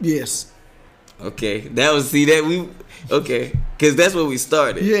 Yes. Okay. Because that's where we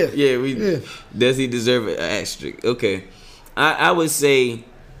started. Yeah. Does he deserve an asterisk? Okay. I would say,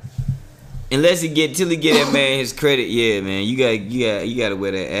 till he get that man his credit, yeah, man, you gotta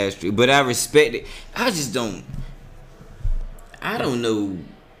wear that asterisk. But I respect it. I don't know.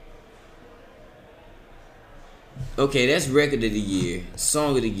 Okay, that's record of the year,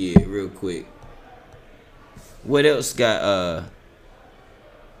 song of the year, real quick. What else got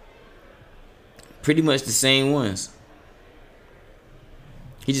pretty much the same ones?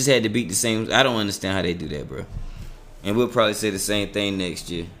 He just had to beat the same. I don't understand how they do that, bro. And we'll probably say the same thing next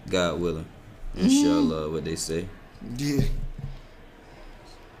year, God willing. Inshallah, what they say. Yeah.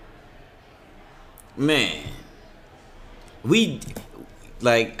 Man, I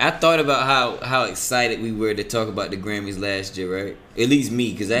thought about how excited we were to talk about the Grammys last year, right? At least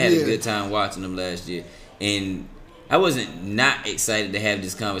me, because I had a good time watching them last year. And I wasn't not excited to have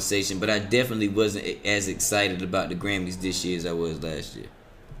this conversation, but I definitely wasn't as excited about the Grammys this year as I was last year.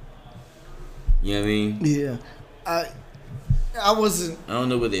 You know what I mean? Yeah. I wasn't. I don't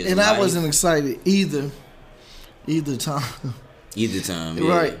know what it is. And I wasn't excited either time. Either time, yeah.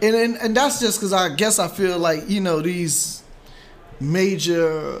 Right. And that's just because I guess I feel like, these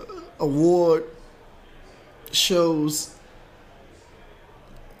major award shows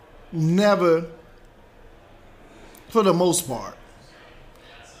never, for the most part,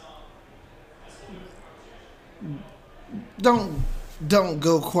 don't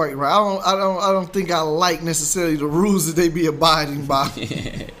go quite right. I don't think I like necessarily the rules that they be abiding by.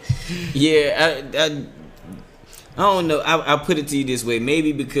 Yeah, I don't know. I put it to you this way.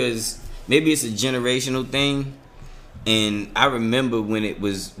 Maybe it's a generational thing. And I remember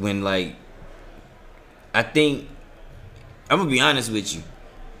I think, I'm going to be honest with you.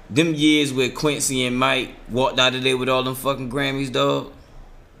 Them years where Quincy and Mike walked out of there with all them fucking Grammys, dog.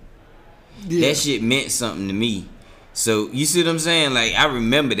 Yeah. That shit meant something to me. So, you see what I'm saying? Like, I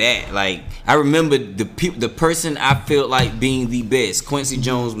remember that. Like, I remember the person I felt like being the best. Quincy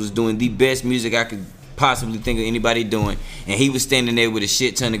Jones was doing the best music I could possibly think of anybody doing, and he was standing there with a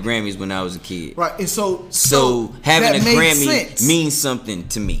shit ton of Grammys when I was a kid. Right, and so having a Grammy means something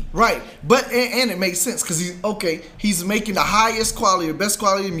to me. Right, but and it makes sense because he's making the highest quality, best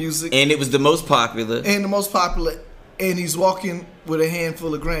quality music, and it was the most popular, and he's walking with a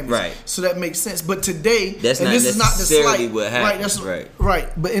handful of Grammys. Right, so that makes sense. But today, this is not necessarily what happened. Right.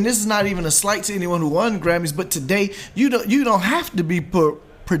 But and this is not even a slight to anyone who won Grammys. But today, you don't have to be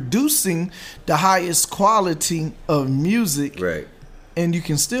producing the highest quality of music, right? And you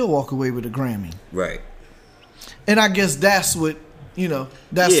can still walk away with a Grammy, right? And I guess that's what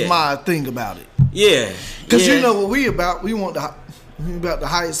that's my thing about it. Yeah, because what we about. We want the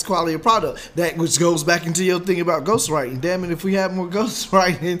highest quality of product. That which goes back into your thing about ghostwriting. Damn it, if we had more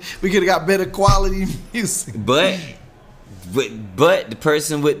ghostwriting, we could have got better quality music. But the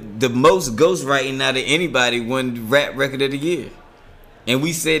person with the most ghostwriting out of anybody won Rap Record of the Year. And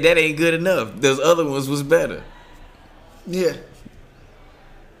we said that ain't good enough. Those other ones was better. Yeah.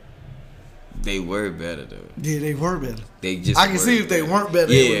 They were better though. Yeah, they were better. I can see if they weren't better,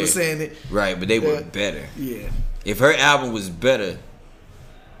 they would be saying it. Right, but they were better. Yeah. If her album was better,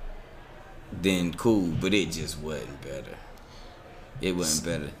 then cool, but it just wasn't better. It wasn't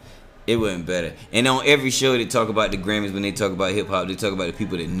better. And on every show they talk about the Grammys, when they talk about hip hop, they talk about the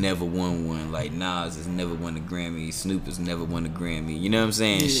people that never won one. Like Nas has never won a Grammy, Snoop has never won a Grammy. You know what I'm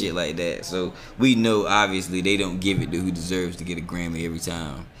saying? Yeah. Shit like that. So we know obviously they don't give it to who deserves to get a Grammy every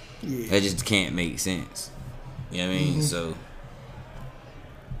time. Yeah. That just can't make sense. You know what I mean? Mm-hmm. So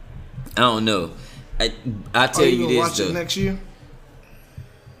I don't know. I tell you this watch it next year?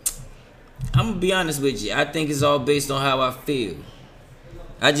 I'm gonna be honest with you. I think it's all based on how I feel.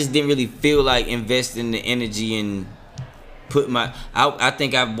 I just didn't really feel like investing the energy and put my. I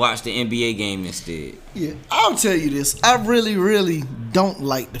think I watched the NBA game instead. Yeah, I'll tell you this. I really, really don't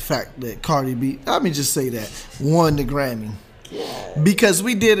like the fact that Cardi B, let me just say that, won the Grammy. Because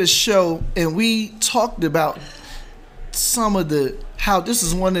we did a show and we talked about some of how this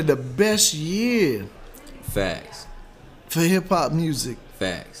is one of the best years. Facts. For hip hop music.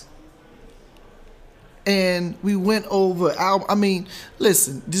 Facts. And we went over album. I mean,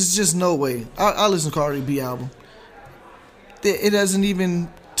 listen, there's just no way. I listen to Cardi B album. It doesn't even,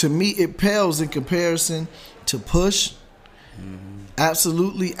 to me, it pales in comparison to Push.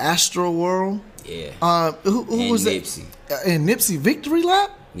 Absolutely, Astro World. Yeah. Who was Nipsey. that? And Nipsey Victory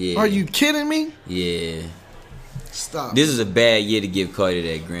Lap? Yeah. Are you kidding me? Yeah. Stop. This is a bad year to give Cardi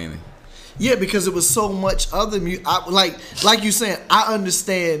that Grammy. Yeah, because it was so much other music. Like you saying, I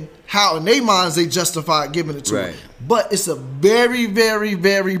understand how in their minds they justify giving it to her. But it's a very, very,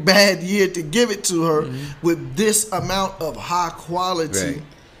 very bad year to give it to her with this amount of high quality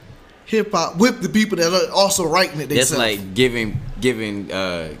hip hop with the people that are also writing it themselves. That's like giving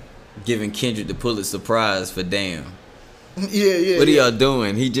Kendrick the Pulitzer Prize for Damn. Yeah. What are y'all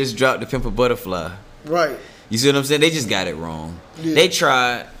doing? He just dropped the Pimp a Butterfly. Right. You see what I'm saying? They just got it wrong. Yeah. They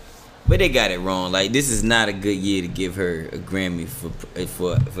tried, but they got it wrong. Like, this is not a good year to give her a Grammy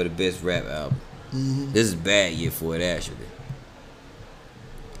for the best rap album. This is a bad year for it, actually.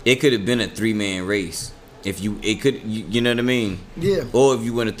 It could have been a 3-man race. You know what I mean? Yeah. Or if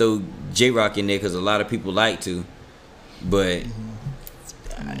you want to throw J-Rock in there, because a lot of people like to, but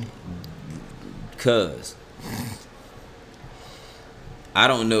cuz I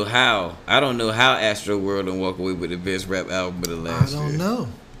don't know how Astro World don't walk away with the best rap album of the last year. I don't know.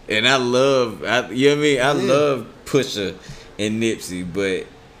 And I love, you know what I mean? I love Pusha and Nipsey, but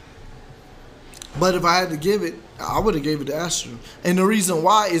if I had to give it, I would have gave it to Astro. And the reason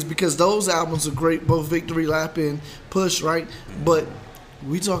why is because those albums are great, both Victory Lap and Push, right? But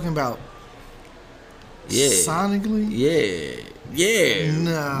we talking about sonically? Yeah.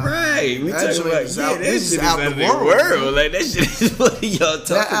 Nah. Right. We talking about this is out the world. Like, that shit is what y'all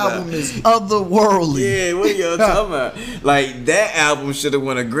talking about. That album is otherworldly. Yeah, what y'all talking about? Like, that album should have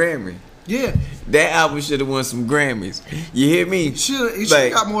won a Grammy. Yeah. That album should have won some Grammys. You hear me? He should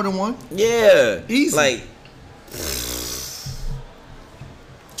have got more than one. Yeah. Easy. Like,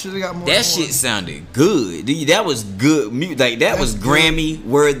 should have got more that shit sounded good. That was good music. Like, that was Grammy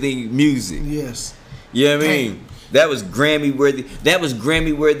worthy music. Yes. You know what I mean? That was Grammy worthy. That was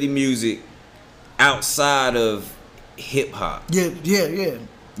Grammy worthy music outside of hip hop. Yeah.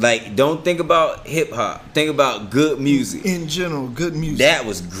 Like, don't think about hip hop. Think about good music. In general, good music. That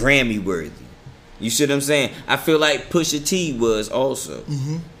was Grammy worthy. You see what I'm saying? I feel like Pusha T was also.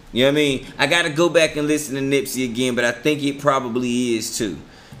 You know what I mean? I gotta go back and listen to Nipsey again, but I think it probably is too.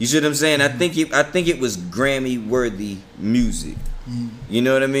 You see what I'm saying? I think it was Grammy worthy music. You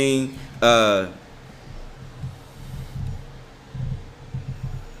know what I mean?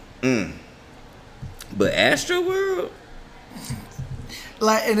 But Astro World,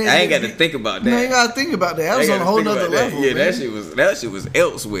 like, and I ain't got to think about that. No, you got to think about that. That was on a whole nother level. Yeah, man. that shit was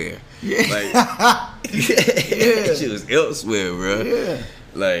elsewhere. Yeah, like, that shit was elsewhere, bro. Yeah,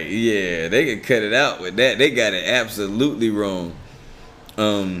 like, yeah, they could cut it out with that. They got it absolutely wrong.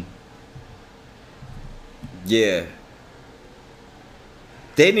 Yeah,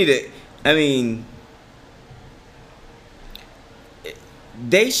 they need to. I mean,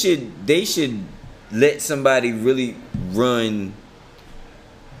 they should let somebody really run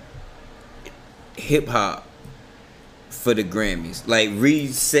hip hop for the Grammys. Like,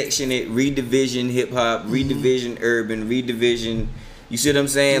 resection it, redivision hip hop, redivision urban, redivision. You see what I'm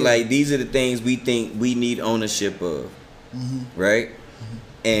saying? Like, these are the things we think we need ownership of, right?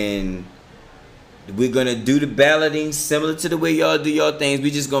 And we're gonna do the balloting similar to the way y'all do y'all things.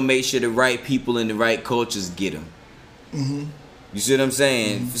 We just gonna make sure the right people in the right cultures get them. You see what I'm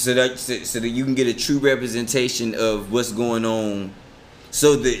saying? So that you can get a true representation of what's going on,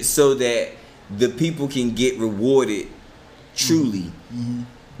 so that the people can get rewarded truly.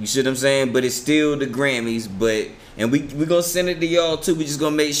 You see what I'm saying? But it's still the Grammys. And we gonna send it to y'all too. We just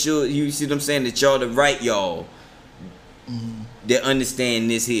gonna make sure, you see what I'm saying, that y'all the right y'all that understand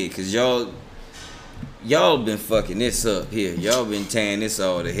this here, cause y'all been fucking this up here. Y'all been tearing this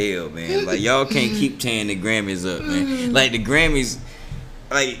all to hell, man. Like, y'all can't keep tearing the Grammys up, man. Like, the Grammys,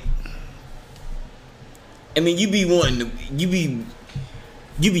 like, I mean, you be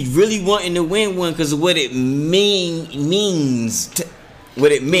really wanting to win one because of what it means,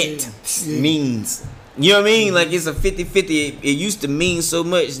 what it meant, means. You know what I mean? Like it's a 50-50. It used to mean so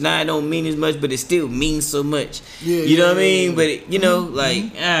much. Now it don't mean as much, but it still means so much. Yeah, you know what I yeah, mean? yeah. But it, you know,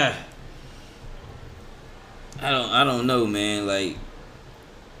 like I don't know, man. Like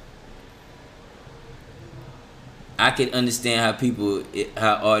I could understand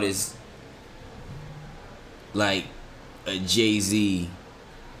how artists like a Jay-Z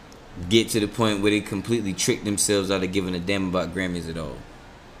get to the point where they completely trick themselves out of giving a damn about Grammys at all.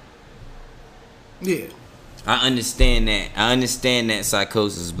 Yeah. I understand that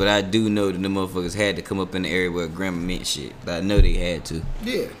psychosis, but I do know that the motherfuckers had to come up in the area where grammar meant shit. I know they had to.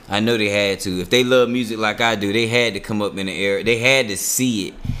 Yeah. I know they had to. If they love music like I do, they had to come up in the area. They had to see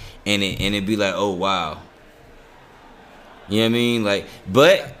it, and it be like, oh wow. You know what I mean? Like,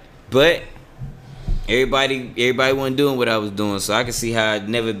 but everybody wasn't doing what I was doing, so I could see how I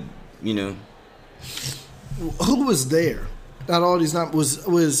never, you know. Who was there? Not all these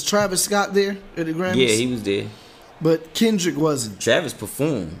was Travis Scott there at the Grammys? Yeah, he was there. But Kendrick wasn't. Travis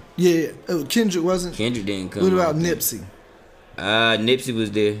performed. Yeah, Kendrick wasn't. Kendrick didn't come. What about Nipsey? Nipsey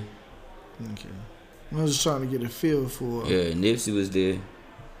was there. Okay. I was just trying to get a feel for. Yeah, Nipsey was there.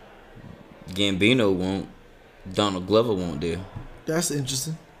 Gambino won't. Donald Glover won't there. That's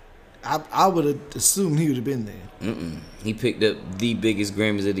interesting. I would have assumed he would have been there. He picked up the biggest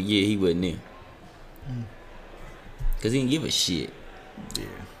Grammys of the year. He wasn't there. Cause he didn't give a shit. Yeah.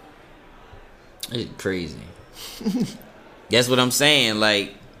 It's crazy. That's what I'm saying.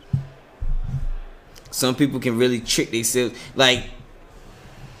 Like, some people can really trick themselves. Like,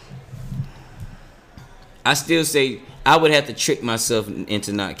 I still say I would have to trick myself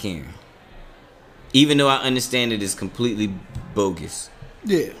into not caring. Even though I understand it is completely bogus.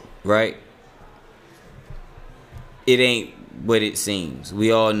 Yeah. Right? It ain't what it seems.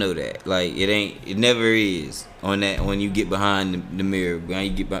 We all know that. Like, it never is on that when you get behind the mirror, when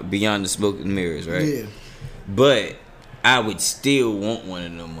you get beyond the smoke and mirrors, right? Yeah. But I would still want one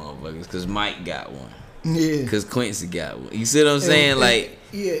of them motherfuckers because Mike got one. Yeah. Because Quincy got one. You see what I'm saying? Like,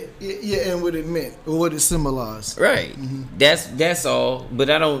 yeah, and what it meant or what it symbolized. right. That's all. But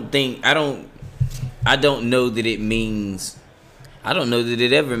I don't know that it means. I don't know that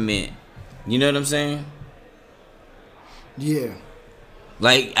it ever meant. You know what I'm saying? Yeah.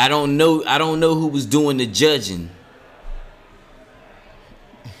 Like, I don't know who was doing the judging.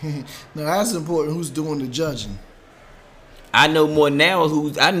 Now that's important. Who's doing the judging? I know more now.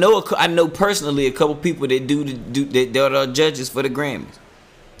 I know personally a couple people that that are judges for the Grammys,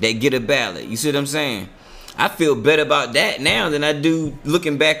 that get a ballot. You see what I'm saying? I feel better about that now than I do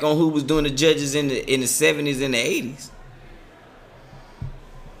looking back on who was doing the judges in the 70s and the 80s.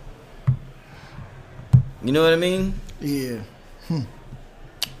 You know what I mean? Yeah.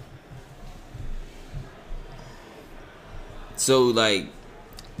 So, like,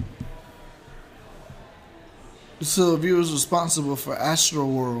 So if you was responsible for Astro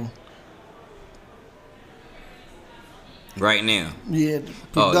World, right now. yeah,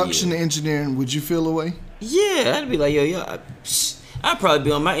 production engineering, would you feel away? Yeah, I'd be like, I'd probably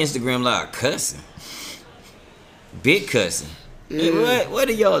be on my Instagram like cussing. Big cussing. Yeah. Like, what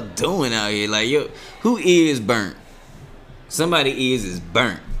are y'all doing out here? Like, who ear is burnt? Somebody ears is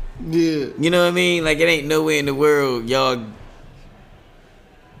burnt. Yeah. You know what I mean? Like, it ain't nowhere in the world, y'all.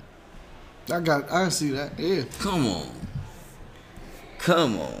 I see that. Yeah. Come on,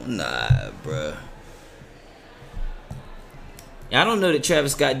 nah, bruh. I don't know that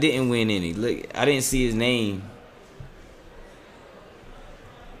Travis Scott didn't win any. Look, I didn't see his name.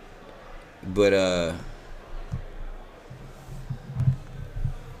 But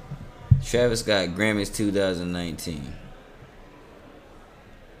Travis Scott Grammys 2019.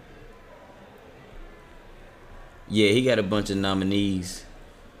 Yeah, he got a bunch of nominees.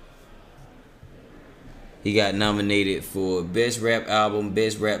 He got nominated for Best Rap Album,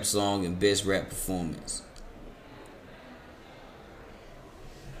 Best Rap Song, and Best Rap Performance.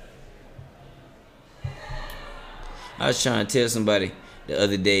 I was trying to tell somebody the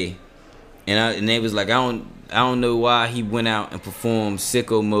other day, and they was like, I don't know why he went out and performed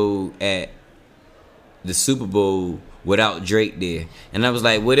Sicko Mode at the Super Bowl without Drake there. And I was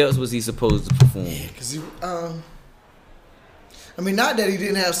like, what else was he supposed to perform? Yeah, because I mean, not that he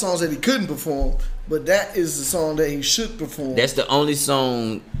didn't have songs that he couldn't perform, but that is the song that he should perform. That's the only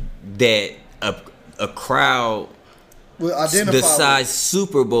song that a crowd will identify the size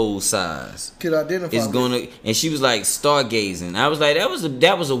Super Bowl size could identify is gonna. And she was like stargazing. I was like, that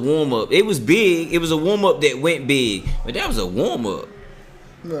was a warm up. It was big. It was a warm up that went big, but that was a warm up.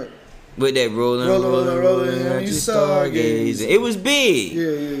 Right. With that rolling, you stargaze. It was big.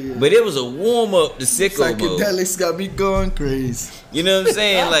 Yeah. But it was a warm up to sicko mode. Psychedelics got me going crazy. You know what I'm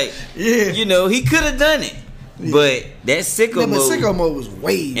saying? Like, Yeah. you know, he could have done it. Yeah. But that sicko Yeah, but mode. sicko mode was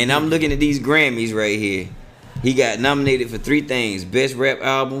way. And I'm looking at these Grammys right here. He got nominated for 3 things: Best Rap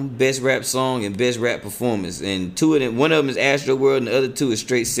Album, Best Rap Song, and Best Rap Performance. And 2 of them, one of them is Astro World, and the other 2 is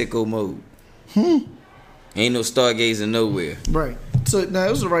straight sicko mode. Ain't no stargazing nowhere. Right. So now it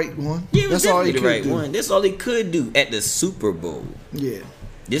was the right one. Yeah, it was That's all he definitely the could right do. one. That's all he could do at the Super Bowl. Yeah.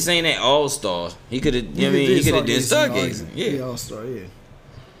 This ain't at All Star. He could have. You know what I mean, he could have done stargazing. Yeah. All Star. Yeah.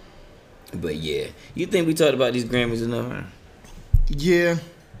 But yeah, you think we talked about these Grammys enough? Huh? Yeah.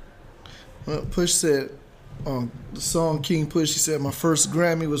 Well, Push said on the song King Push, he said my first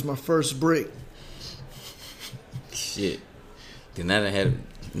Grammy was my first break. Shit. Then I done had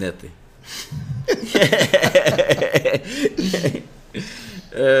nothing.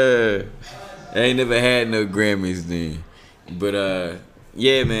 I ain't never had no Grammys then. But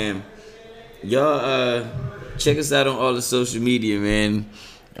yeah, man. Y'all check us out on all the social media, man.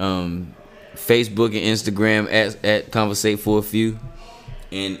 Facebook and Instagram at Conversate for a Few.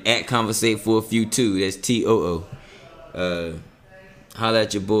 And at Conversate for a Few too. That's TOO. Holla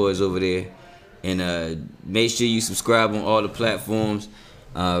at your boys over there. And make sure you subscribe on all the platforms.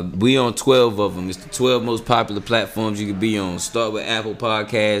 We on 12 of them. It's the 12 most popular platforms you can be on. Start with Apple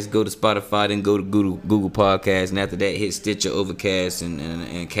Podcasts, go to Spotify, then go to Google Podcasts, and after that hit Stitcher, Overcast,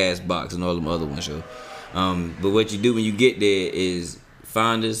 and Castbox and all them other ones. Yo. But what you do when you get there is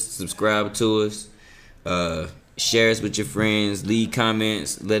find us, subscribe to us, share us with your friends, leave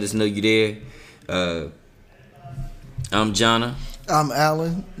comments, let us know you there. I'm Jonna. I'm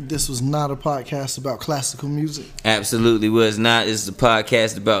Alan. This was not a podcast about classical music. Absolutely was not. It's a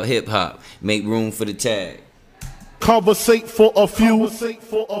podcast about hip hop. Make room for the tag. Conversate for a few. Conversate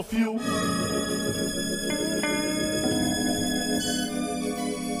for a few.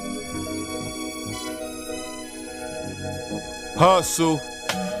 Hustle,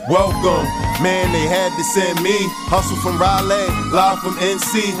 welcome. Man, they had to send me. Hustle from Raleigh, live from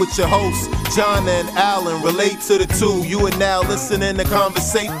NC with your hosts, John and Alan. Relate to the two. You are now listening to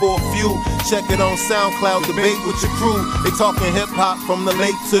Conversate for a Few. Check it on SoundCloud, debate with your crew. They talking hip hop from the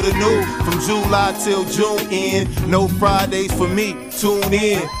late to the new. From July till June end. No Fridays for me. Tune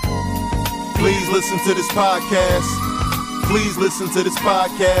in. Please listen to this podcast. Please listen to this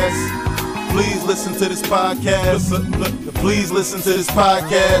podcast. Please listen to this podcast. Please listen to this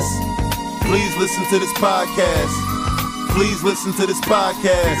podcast. Please listen to this podcast. Please listen to this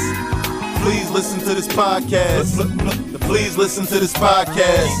podcast. Please listen to this podcast. Please listen to this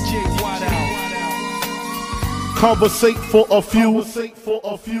podcast. Conversate for a few. Conversate for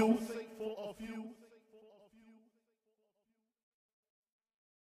a few.